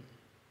Hession.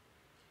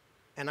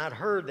 And I'd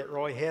heard that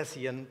Roy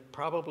Hession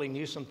probably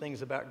knew some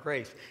things about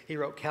grace. He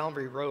wrote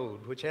Calvary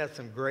Road, which had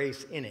some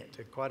grace in it,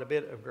 quite a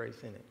bit of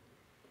grace in it.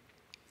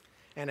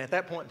 And at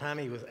that point in time,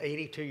 he was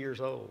 82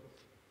 years old.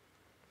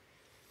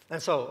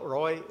 And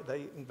so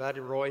they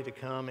invited Roy to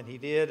come, and he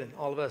did, and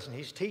all of us, and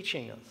he's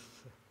teaching us.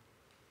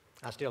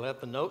 I still have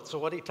the notes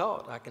of what he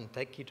taught. I can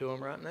take you to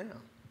them right now.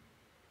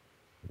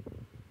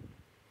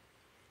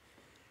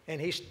 And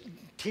he's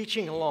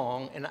teaching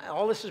along, and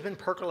all this has been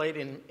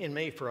percolating in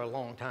me for a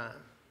long time.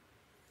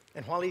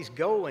 And while he's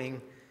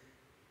going,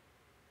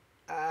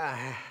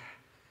 I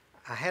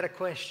had a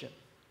question.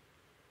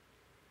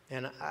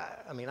 And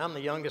I'm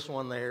the youngest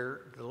one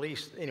there, the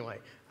least. Anyway,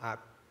 I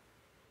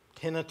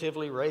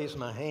tentatively raised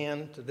my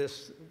hand to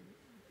this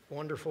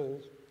wonderful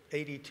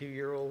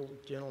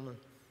 82-year-old gentleman.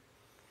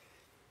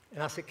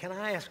 And I said,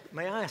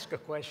 may I ask a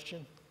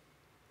question?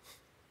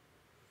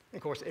 And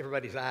of course,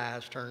 everybody's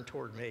eyes turned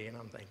toward me, and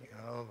I'm thinking,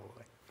 oh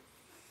boy,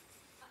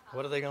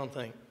 what are they going to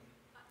think?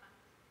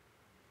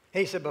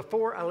 He said,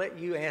 before I let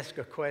you ask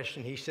a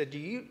question, he said, do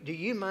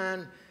you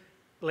mind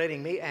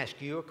letting me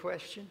ask you a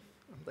question?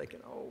 I'm thinking,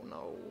 oh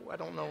no, I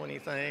don't know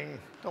anything.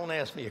 Don't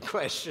ask me a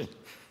question.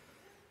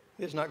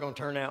 It's not going to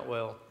turn out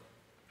well.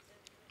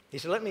 He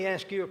said, let me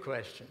ask you a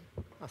question.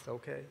 I said,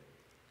 okay.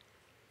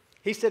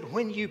 He said,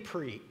 when you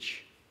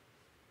preach,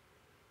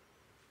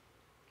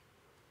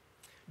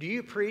 do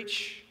you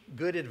preach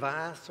good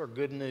advice or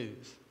good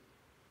news?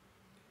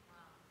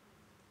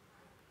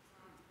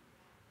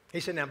 He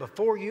said, now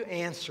before you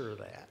answer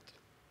that,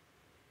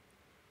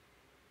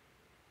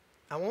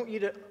 I want you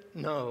to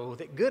know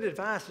that good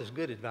advice is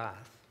good advice.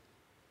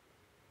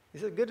 He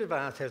said, good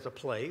advice has a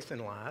place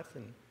in life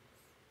and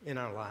in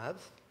our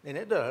lives, and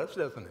it does,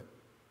 doesn't it?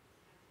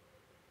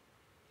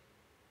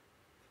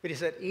 But he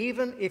said,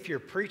 even if you're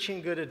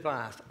preaching good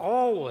advice,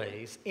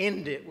 always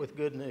end it with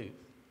good news.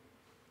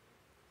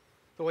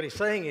 So what he's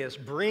saying is,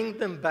 bring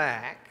them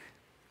back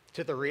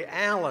to the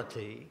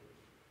reality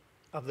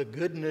of the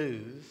good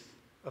news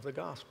of the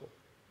gospel.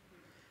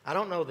 I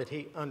don't know that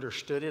he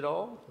understood it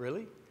all,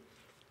 really,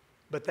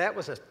 but that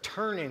was a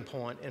turning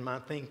point in my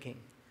thinking.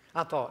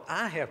 I thought,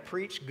 I have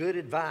preached good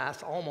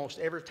advice almost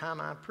every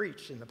time I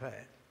preached in the past.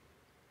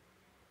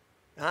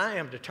 I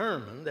am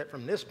determined that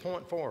from this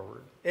point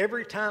forward,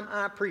 every time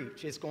I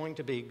preach, it's going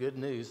to be good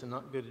news and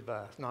not good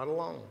advice, not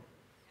alone.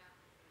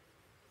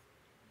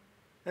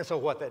 And so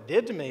what that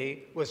did to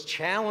me was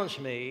challenge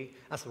me.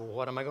 I said, well,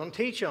 what am I going to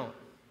teach on?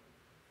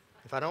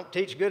 If I don't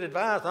teach good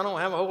advice, I don't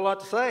have a whole lot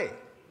to say.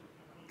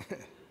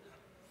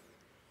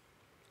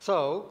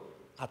 So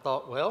I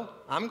thought, well,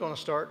 I'm going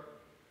to start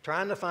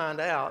trying to find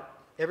out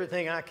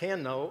everything I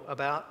can know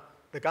about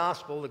the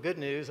gospel, the good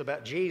news,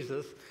 about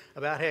Jesus,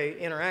 about how he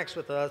interacts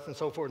with us, and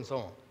so forth and so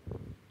on.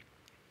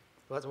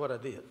 So that's what I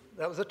did.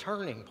 That was a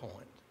turning point.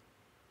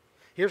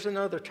 Here's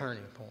another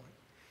turning point.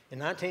 In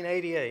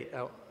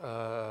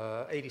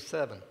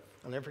 1987,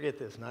 I'll never forget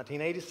this,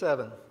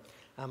 1987,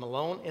 I'm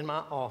alone in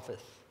my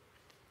office,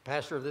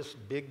 pastor of this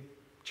big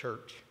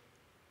church,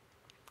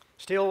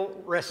 still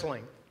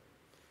wrestling.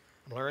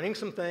 I'm learning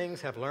some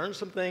things, have learned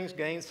some things,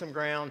 gained some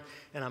ground,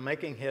 and I'm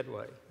making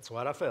headway. That's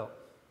what I felt.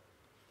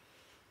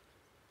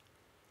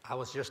 I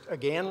was just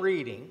again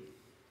reading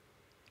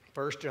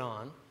 1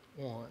 John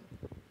 1.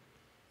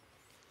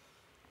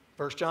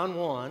 1 John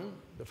 1,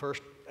 the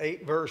first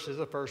 8 verses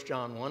of 1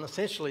 John 1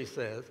 essentially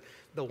says,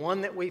 the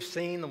one that we've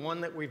seen, the one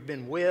that we've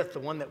been with,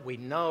 the one that we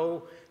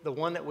know, the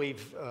one that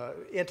we've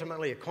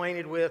intimately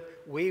acquainted with,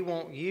 we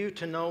want you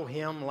to know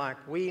him like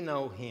we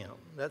know him.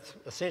 That's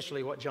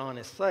essentially what John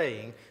is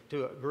saying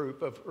to a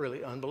group of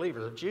really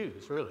unbelievers, of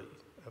Jews, really,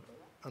 of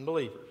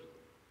unbelievers.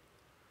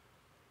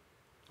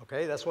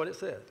 Okay, that's what it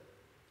says.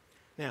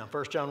 Now,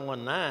 1 John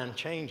 1:9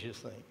 changes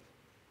things.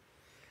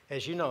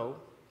 As you know,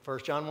 1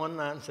 John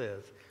 1:9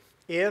 says,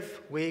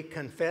 if we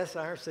confess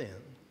our sins,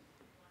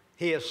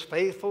 he is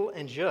faithful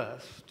and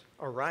just,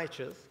 or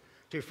righteous,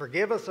 to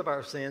forgive us of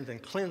our sins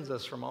and cleanse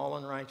us from all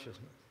unrighteousness.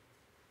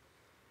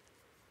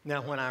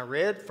 Now, when I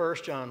read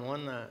 1 John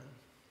 1:9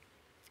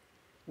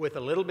 with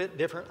a little bit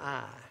different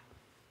eye,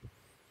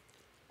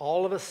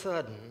 all of a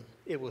sudden,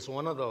 it was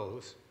one of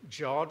those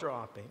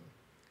jaw-dropping,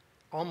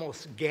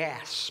 almost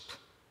gasp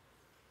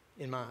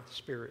in my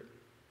spirit.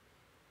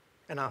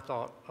 And I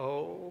thought,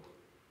 oh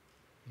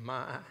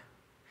my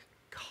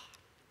God.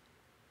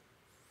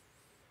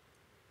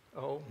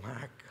 Oh my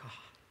God.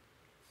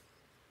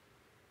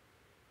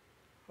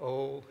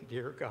 Oh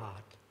dear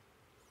God.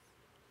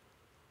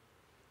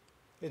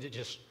 And it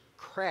just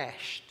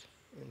crashed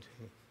into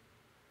me.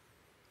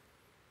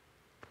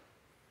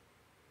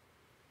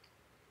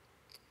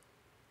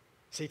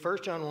 See,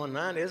 1 John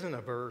 1:9 isn't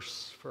a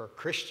verse for a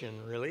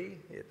Christian, really.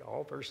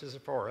 All verses are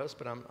for us,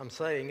 but I'm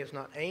saying it's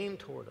not aimed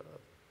toward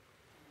us.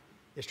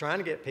 It's trying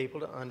to get people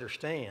to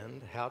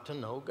understand how to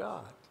know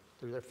God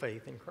through their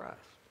faith in Christ.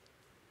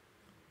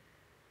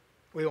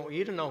 We want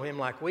you to know him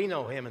like we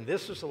know him, and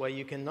this is the way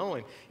you can know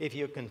him. If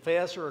you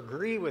confess or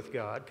agree with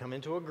God, come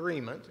into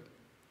agreement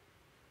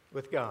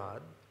with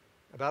God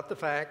about the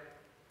fact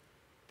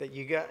that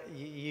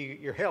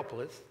you're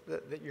helpless,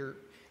 that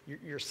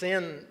your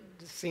sin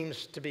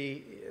seems to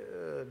be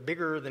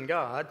bigger than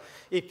God.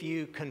 If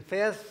you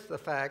confess the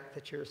fact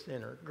that you're a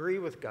sinner, agree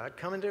with God,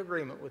 come into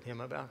agreement with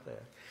him about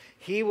that,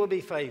 he will be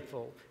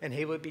faithful and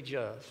he will be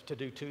just to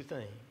do two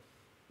things.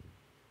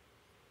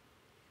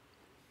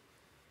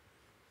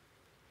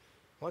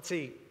 What's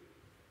he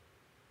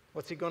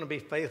going to be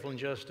faithful and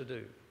just to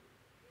do?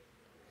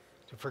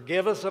 To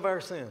forgive us of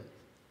our sins.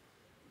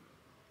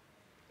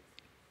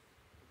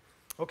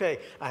 Okay,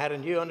 I had a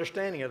new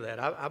understanding of that.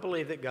 I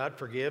believe that God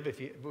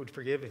would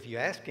forgive if you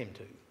ask him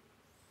to.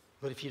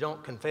 But if you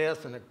don't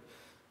confess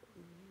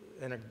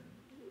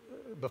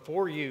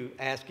before you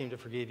ask him to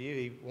forgive you,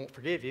 he won't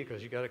forgive you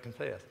because you've got to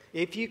confess.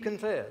 If you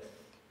confess,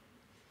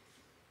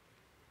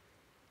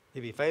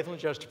 he'll be faithful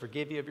and just to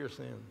forgive you of your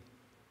sins.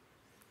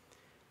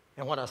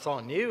 And what I saw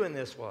new in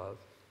this was,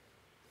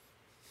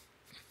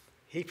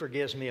 he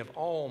forgives me of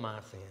all my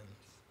sins.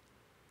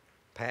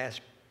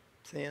 Past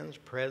sins,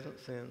 present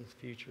sins,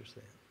 future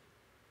sins.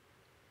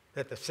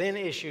 That the sin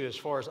issue, as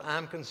far as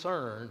I'm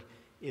concerned,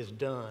 is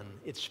done.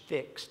 It's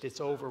fixed.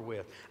 It's over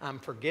with. I'm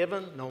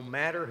forgiven no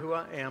matter who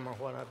I am or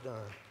what I've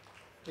done.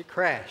 It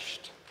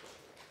crashed.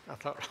 I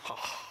thought,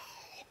 oh.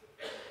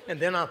 And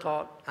then I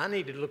thought, I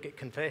need to look at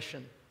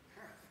confession.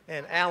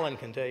 And Alan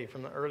can tell you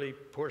from the early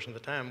portion of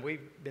the time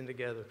we've been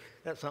together,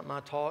 that's something I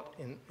taught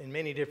in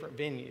many different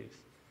venues.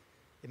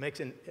 It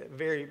makes a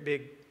very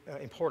big,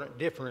 important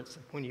difference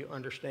when you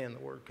understand the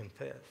word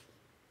confess.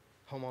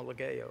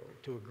 Homologeo,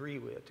 to agree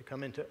with, to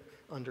come into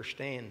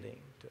understanding.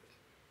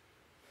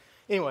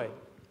 Anyway,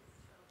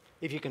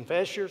 if you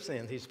confess your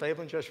sins, he's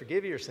faithful and just to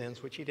forgive you your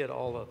sins, which he did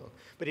all of them.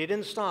 But he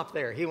didn't stop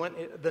there. He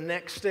went the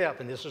next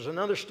step, and this is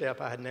another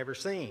step I had never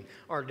seen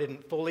or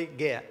didn't fully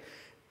get.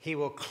 He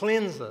will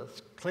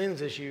cleanses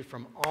you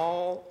from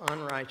all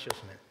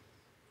unrighteousness.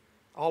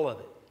 All of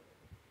it.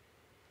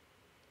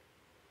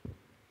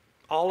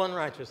 All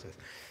unrighteousness.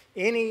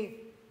 Any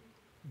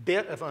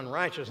bit of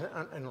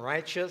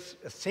unrighteous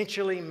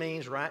essentially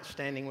means right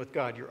standing with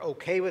God. You're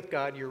okay with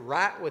God. You're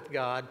right with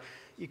God.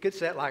 You could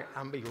say it like,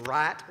 I'm be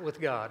right with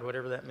God,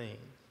 whatever that means.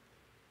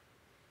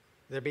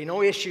 There'd be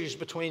no issues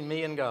between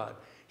me and God.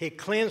 He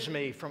cleansed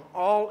me from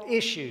all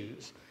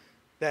issues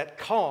that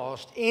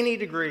caused any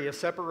degree of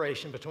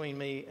separation between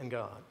me and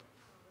God.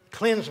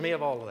 Cleanse me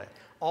of all of that.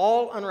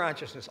 All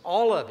unrighteousness,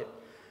 all of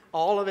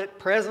it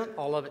present,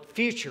 all of it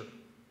future,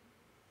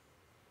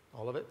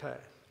 all of it past.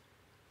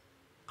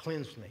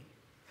 Cleansed me.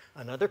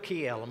 Another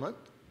key element,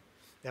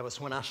 that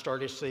was when I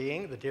started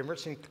seeing the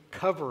difference in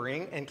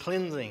covering and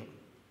cleansing.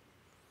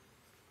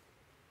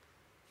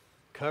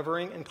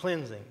 Covering and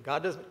cleansing.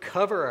 God doesn't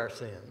cover our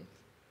sins,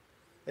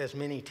 as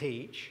many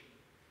teach.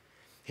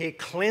 He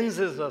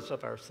cleanses us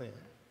of our sins.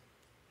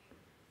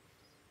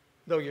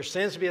 Though your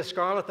sins be as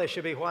scarlet, they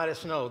should be white as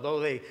snow. Though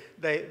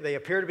they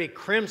appear to be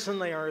crimson,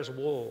 they are as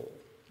wool.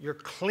 You're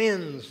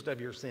cleansed of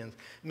your sins,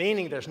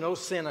 meaning there's no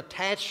sin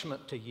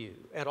attachment to you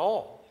at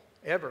all,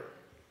 ever.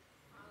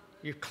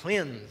 You're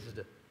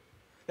cleansed.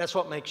 That's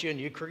what makes you a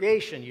new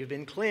creation. You've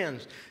been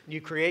cleansed. New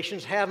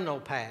creations have no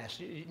past.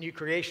 New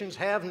creations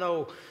have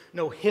no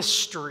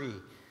history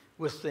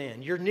with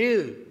sin. You're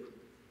new.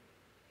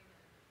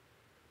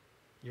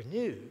 You're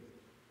new.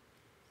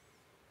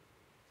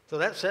 So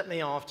that set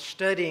me off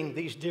studying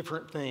these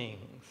different things.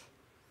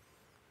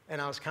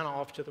 And I was kind of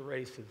off to the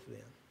races then.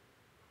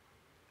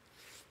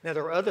 Now,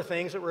 there were other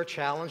things that were a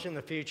challenge in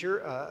the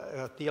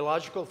future,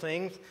 theological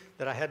things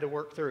that I had to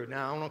work through.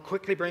 Now, I want to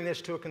quickly bring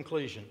this to a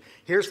conclusion.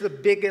 Here's the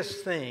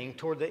biggest thing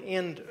toward the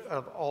end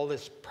of all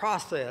this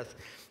process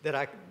that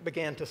I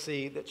began to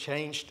see that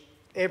changed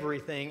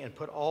everything and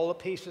put all the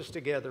pieces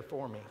together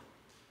for me.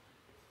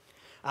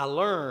 I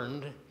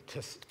learned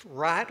to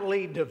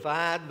rightly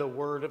divide the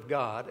Word of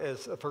God,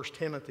 as 1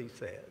 Timothy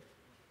says.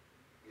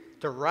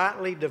 To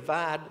rightly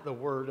divide the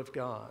Word of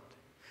God.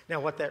 Now,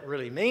 what that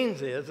really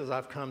means is, as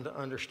I've come to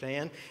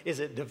understand, is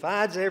it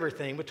divides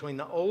everything between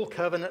the Old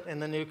Covenant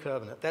and the New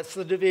Covenant. That's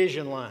the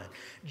division line.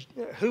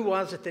 Who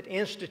was it that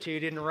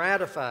instituted and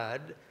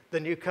ratified the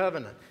New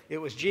Covenant? It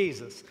was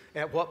Jesus.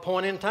 At what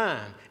point in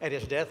time? At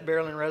His death,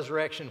 burial, and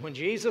resurrection. When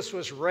Jesus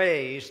was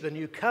raised, the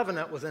New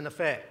Covenant was in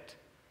effect.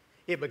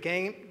 It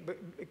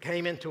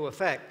came into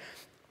effect.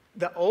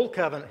 The Old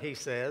Covenant, he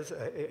says,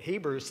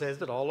 Hebrews says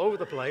it all over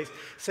the place,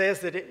 says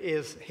that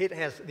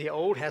the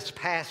old has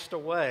passed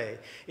away.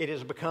 It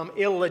has become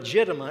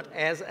illegitimate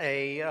as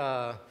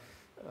an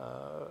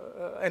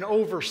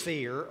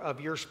overseer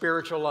of your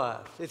spiritual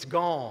life. It's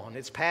gone.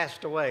 It's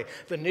passed away.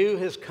 The new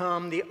has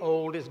come. The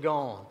old is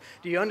gone.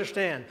 Do you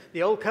understand?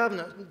 The Old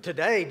Covenant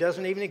today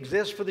doesn't even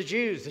exist for the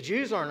Jews. The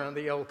Jews aren't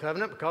under the Old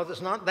Covenant because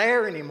it's not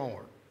there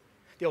anymore.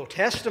 The Old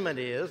Testament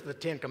is, the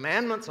Ten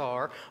Commandments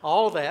are,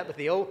 all that, but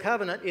the Old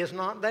Covenant is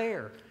not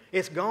there.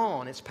 It's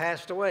gone. It's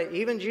passed away.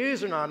 Even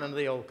Jews are not under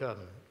the Old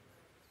Covenant.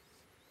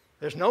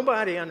 There's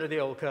nobody under the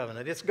Old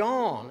Covenant. It's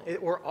gone.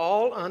 We're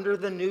all under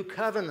the New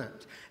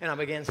Covenant. And I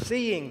began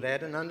seeing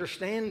that and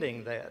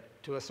understanding that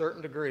to a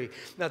certain degree.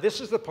 Now,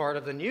 this is the part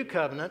of the New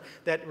Covenant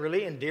that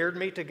really endeared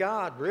me to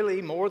God,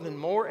 really more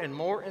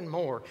and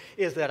more,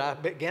 is that I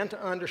began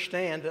to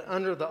understand that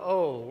under the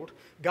Old,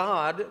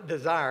 God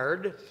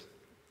desired...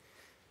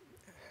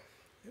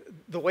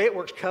 The way it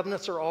works,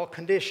 covenants are all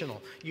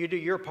conditional. You do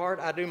your part,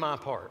 I do my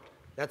part.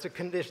 That's a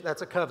condition.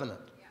 That's a covenant.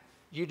 Yeah.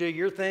 You do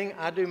your thing,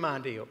 I do my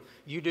deal.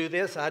 You do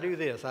this, I do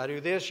this. I do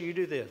this, you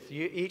do this.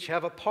 You each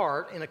have a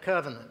part in a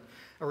covenant,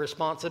 a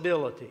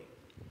responsibility.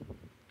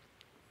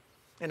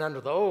 And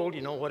under the Old,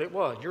 you know what it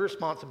was. Your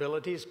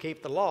responsibility is to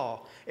keep the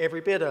law,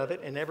 every bit of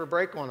it, and never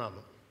break one of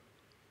them.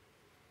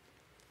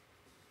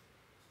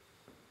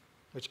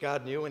 Which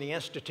God knew when He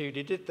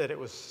instituted it that it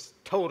was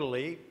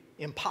totally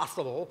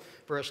impossible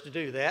for us to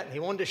do that, and He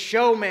wanted to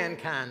show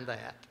mankind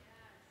that.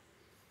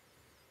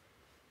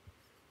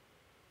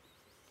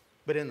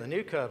 But in the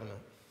New Covenant,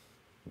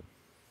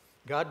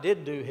 God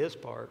did do His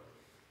part.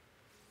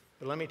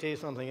 But let me tell you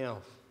something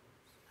else.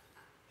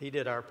 He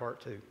did our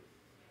part too.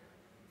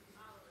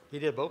 He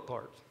did both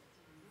parts.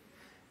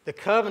 The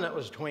covenant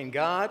was between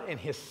God and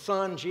His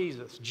Son,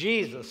 Jesus.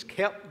 Jesus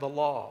kept the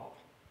law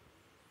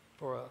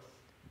for us.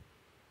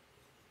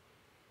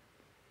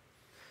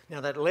 Now,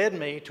 that led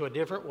me to a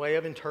different way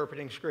of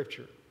interpreting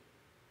Scripture,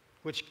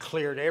 which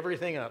cleared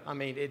everything up. I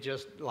mean, it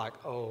just like,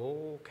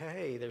 oh,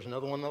 okay, there's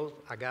another one of those.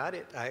 I got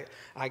it.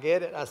 I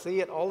get it. I see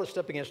it. All this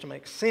stuff begins to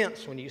make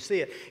sense when you see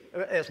it.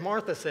 As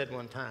Martha said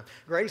one time,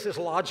 grace is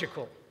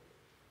logical.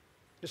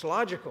 It's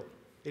logical.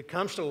 It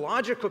comes to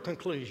logical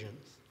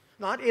conclusions,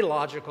 not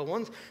illogical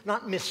ones,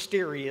 not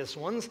mysterious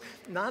ones,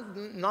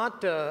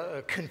 not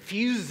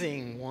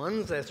confusing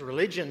ones as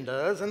religion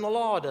does and the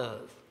law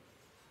does.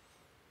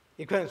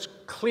 It becomes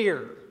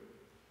clear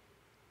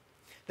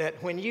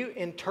that when you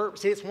interpret,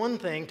 see, it's one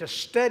thing to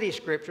study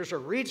Scriptures or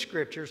read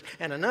Scriptures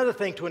and another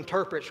thing to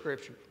interpret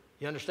Scripture.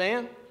 You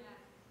understand? Yeah.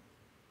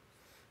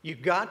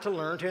 You've got to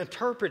learn to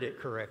interpret it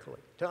correctly,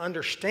 to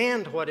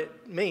understand what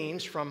it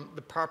means from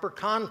the proper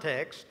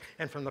context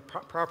and from the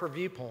proper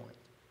viewpoint.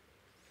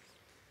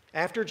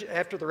 After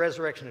the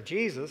resurrection of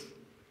Jesus,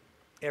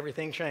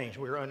 everything changed.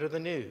 We were under the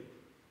new.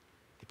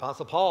 The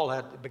Apostle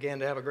Paul began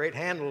to have a great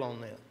handle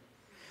on this.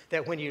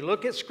 That when you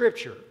look at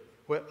Scripture,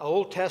 with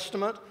Old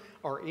Testament,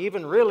 or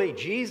even really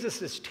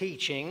Jesus'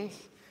 teachings,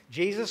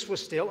 Jesus was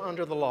still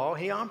under the law.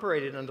 He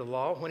operated under the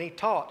law when He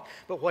taught.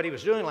 But what He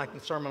was doing, like the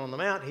Sermon on the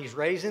Mount, He's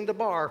raising the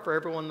bar for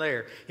everyone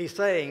there. He's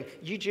saying,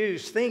 you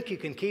Jews think you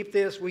can keep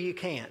this, well, you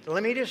can't.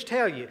 Let me just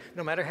tell you,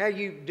 no matter how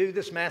you do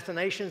this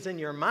machinations in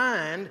your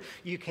mind,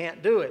 you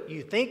can't do it.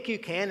 You think you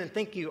can and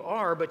think you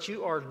are, but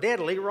you are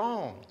deadly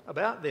wrong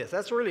about this.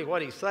 That's really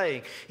what He's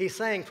saying. He's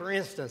saying, for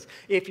instance,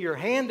 if your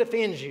hand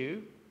offends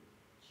you,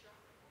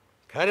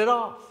 cut it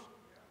off.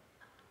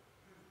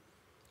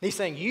 He's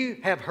saying, you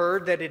have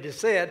heard that it is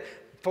said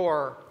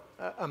for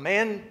a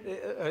man,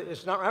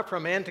 it's not right for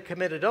a man to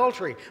commit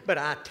adultery. But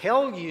I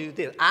tell you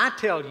this,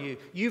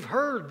 you've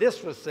heard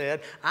this was said,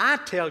 I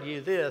tell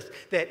you this,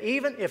 that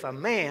even if a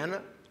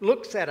man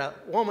looks at a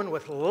woman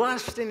with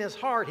lust in his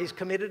heart, he's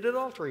committed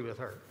adultery with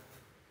her.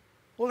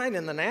 Well, that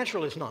in the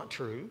natural is not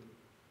true.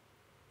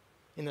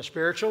 In the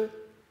spiritual,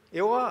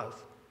 it was.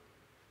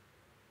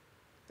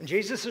 And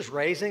Jesus is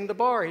raising the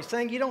bar. He's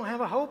saying you don't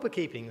have a hope of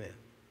keeping this.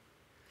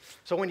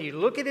 So when you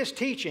look at His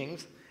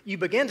teachings You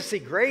begin to see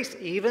grace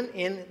even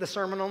in the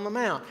Sermon on the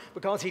Mount,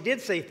 because he did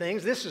say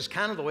things. This is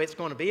kind of the way it's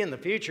going to be in the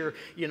future.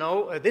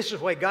 This is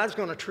the way God's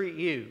going to treat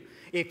you.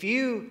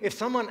 If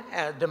someone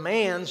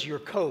demands your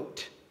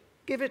coat,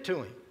 give it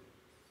to him.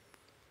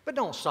 But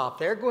don't stop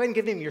there. Go ahead and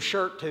give him your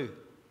shirt too.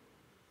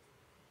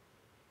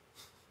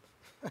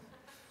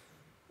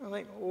 I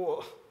think,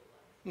 well,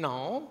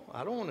 no,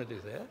 I don't want to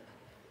do that.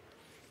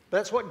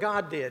 That's what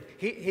God did.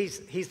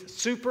 He's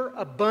super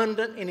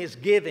abundant in his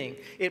giving.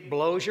 It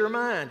blows your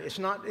mind. It's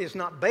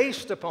not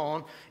based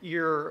upon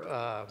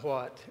your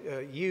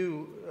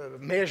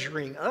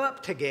measuring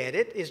up to get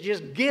it. It's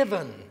just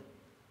given.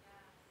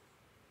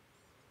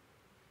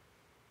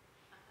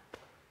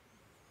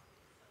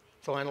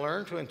 So I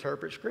learned to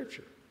interpret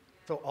Scripture.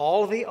 So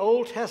all of the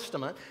Old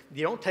Testament,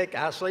 you don't take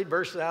isolated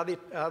verses out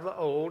of the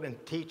Old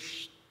and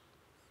teach.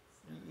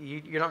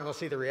 You're not going to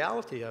see the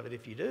reality of it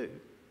if you do.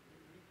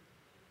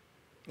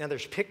 Now,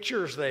 there's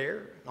pictures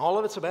there. All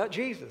of it's about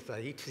Jesus.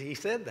 He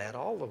said that,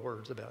 all the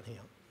words about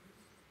him.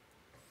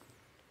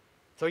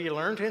 So you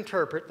learn to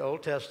interpret the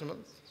Old Testament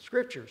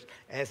Scriptures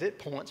as it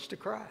points to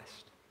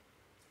Christ.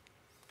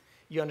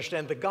 You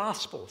understand the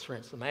Gospels, for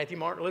instance, Matthew,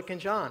 Mark, Luke, and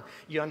John.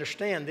 You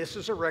understand this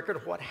is a record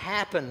of what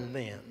happened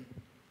then.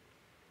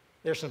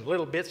 There's some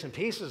little bits and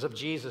pieces of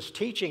Jesus'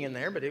 teaching in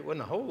there, but it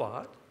wasn't a whole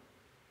lot.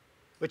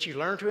 But you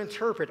learn to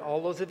interpret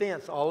all those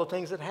events, all the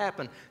things that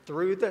happen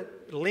through the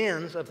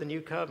lens of the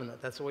new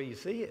covenant. That's the way you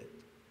see it.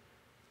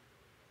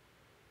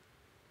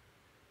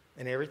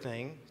 And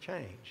everything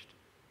changed.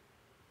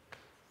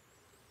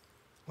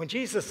 When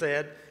Jesus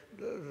said,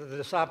 the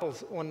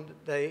disciples one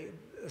day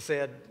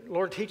said,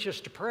 Lord, teach us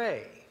to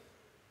pray.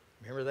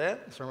 Remember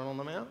that? Sermon on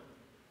the Mount,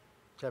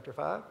 chapter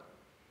 5.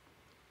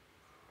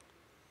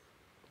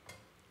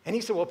 And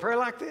he said, well, pray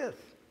like this.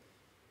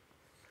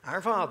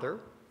 Our Father,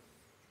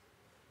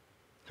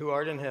 who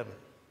art in heaven.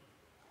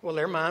 Well,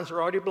 their minds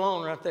are already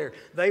blown right there.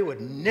 They would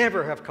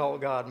never have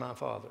called God my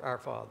Father, our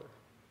Father.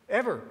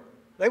 Ever.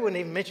 They wouldn't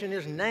even mention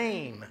his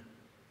name.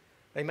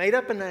 They made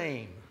up a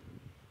name.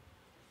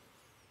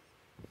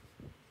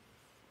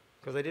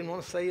 Because they didn't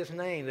want to say his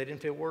name. They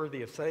didn't feel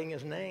worthy of saying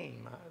his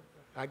name.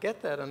 I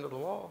get that under the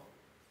law.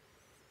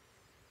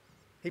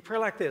 He prayed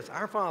like this,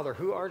 Our Father,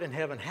 who art in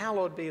heaven,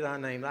 hallowed be thy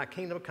name. Thy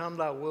kingdom come,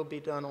 thy will be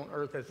done on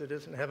earth as it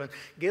is in heaven.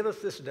 Give us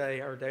this day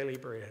our daily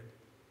bread.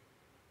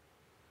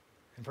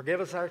 And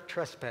forgive us our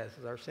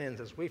trespasses, our sins,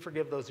 as we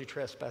forgive those who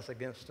trespass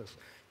against us.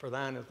 For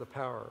thine is the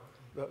power,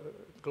 the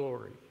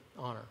glory,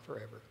 honor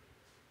forever.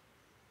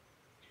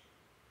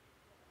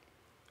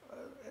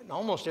 And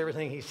almost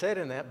everything he said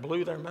in that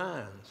blew their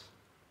minds,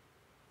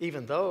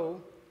 even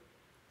though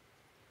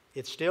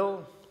it's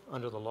still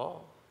under the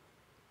law.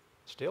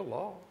 Still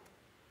law.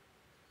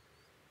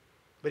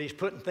 But he's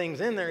putting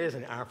things in there,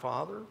 isn't he? Our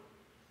Father,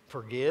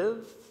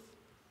 forgive.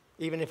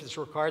 Even if it's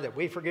required that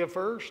we forgive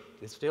first,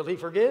 it's still he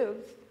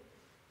forgives.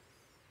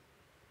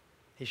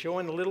 He's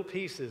showing the little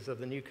pieces of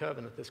the new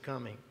covenant that's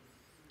coming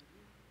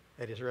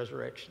at his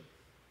resurrection.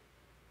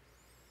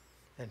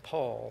 And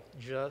Paul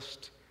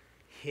just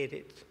hit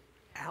it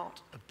out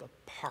of the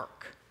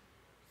park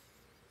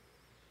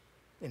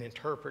in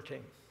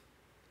interpreting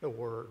the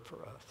word for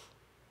us.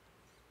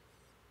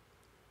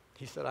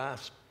 He said,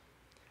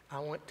 I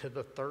went to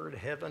the third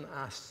heaven.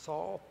 I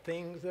saw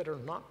things that are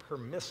not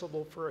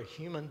permissible for a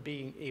human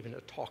being even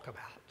to talk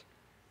about.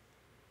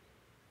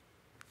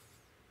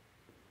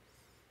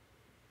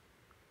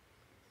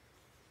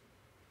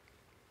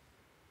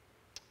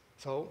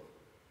 So,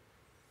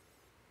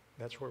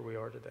 that's where we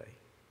are today.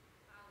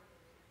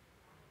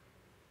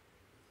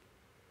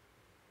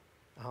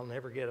 I'll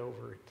never get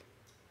over it.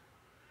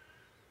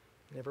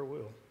 Never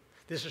will.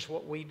 This is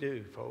what we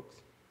do, folks.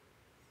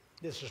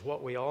 This is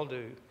what we all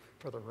do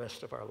for the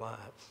rest of our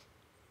lives.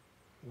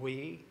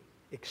 We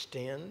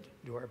extend,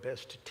 do our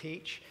best to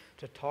teach,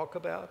 to talk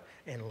about,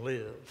 and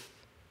live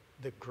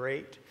the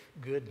great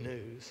good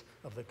news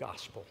of the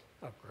gospel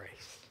of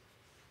grace.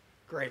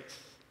 Grace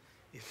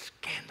is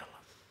scandalous.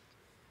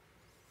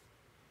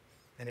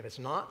 And if it's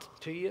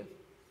not to you,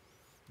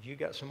 you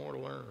got some more to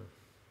learn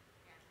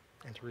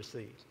and to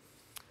receive.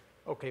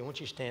 Okay,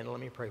 once you stand, let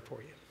me pray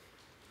for you.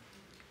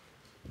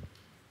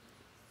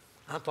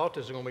 I thought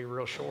this was going to be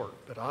real short,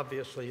 but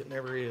obviously it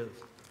never is.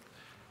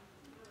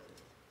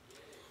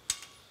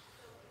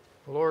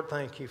 Lord,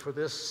 thank you for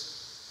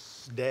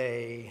this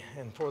day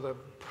and for the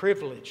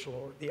privilege,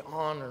 Lord, the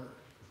honor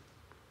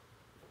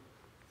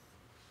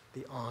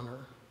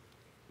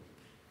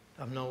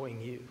of knowing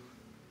you.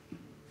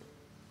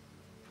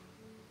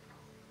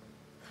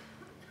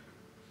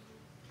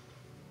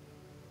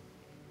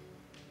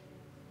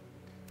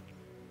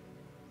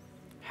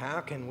 How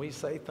can we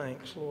say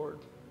thanks, Lord,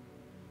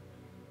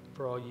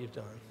 for all you've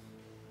done,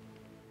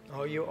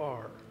 all you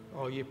are,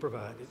 all you've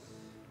provided?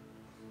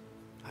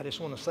 I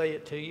just want to say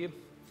it to you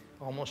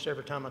almost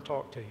every time I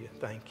talk to you.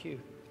 Thank you,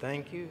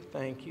 thank you,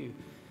 thank you,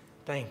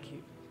 thank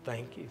you,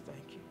 thank you,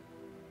 thank you.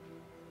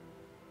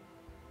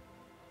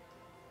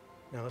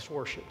 Now let's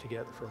worship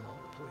together for a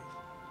moment,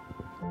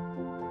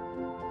 please.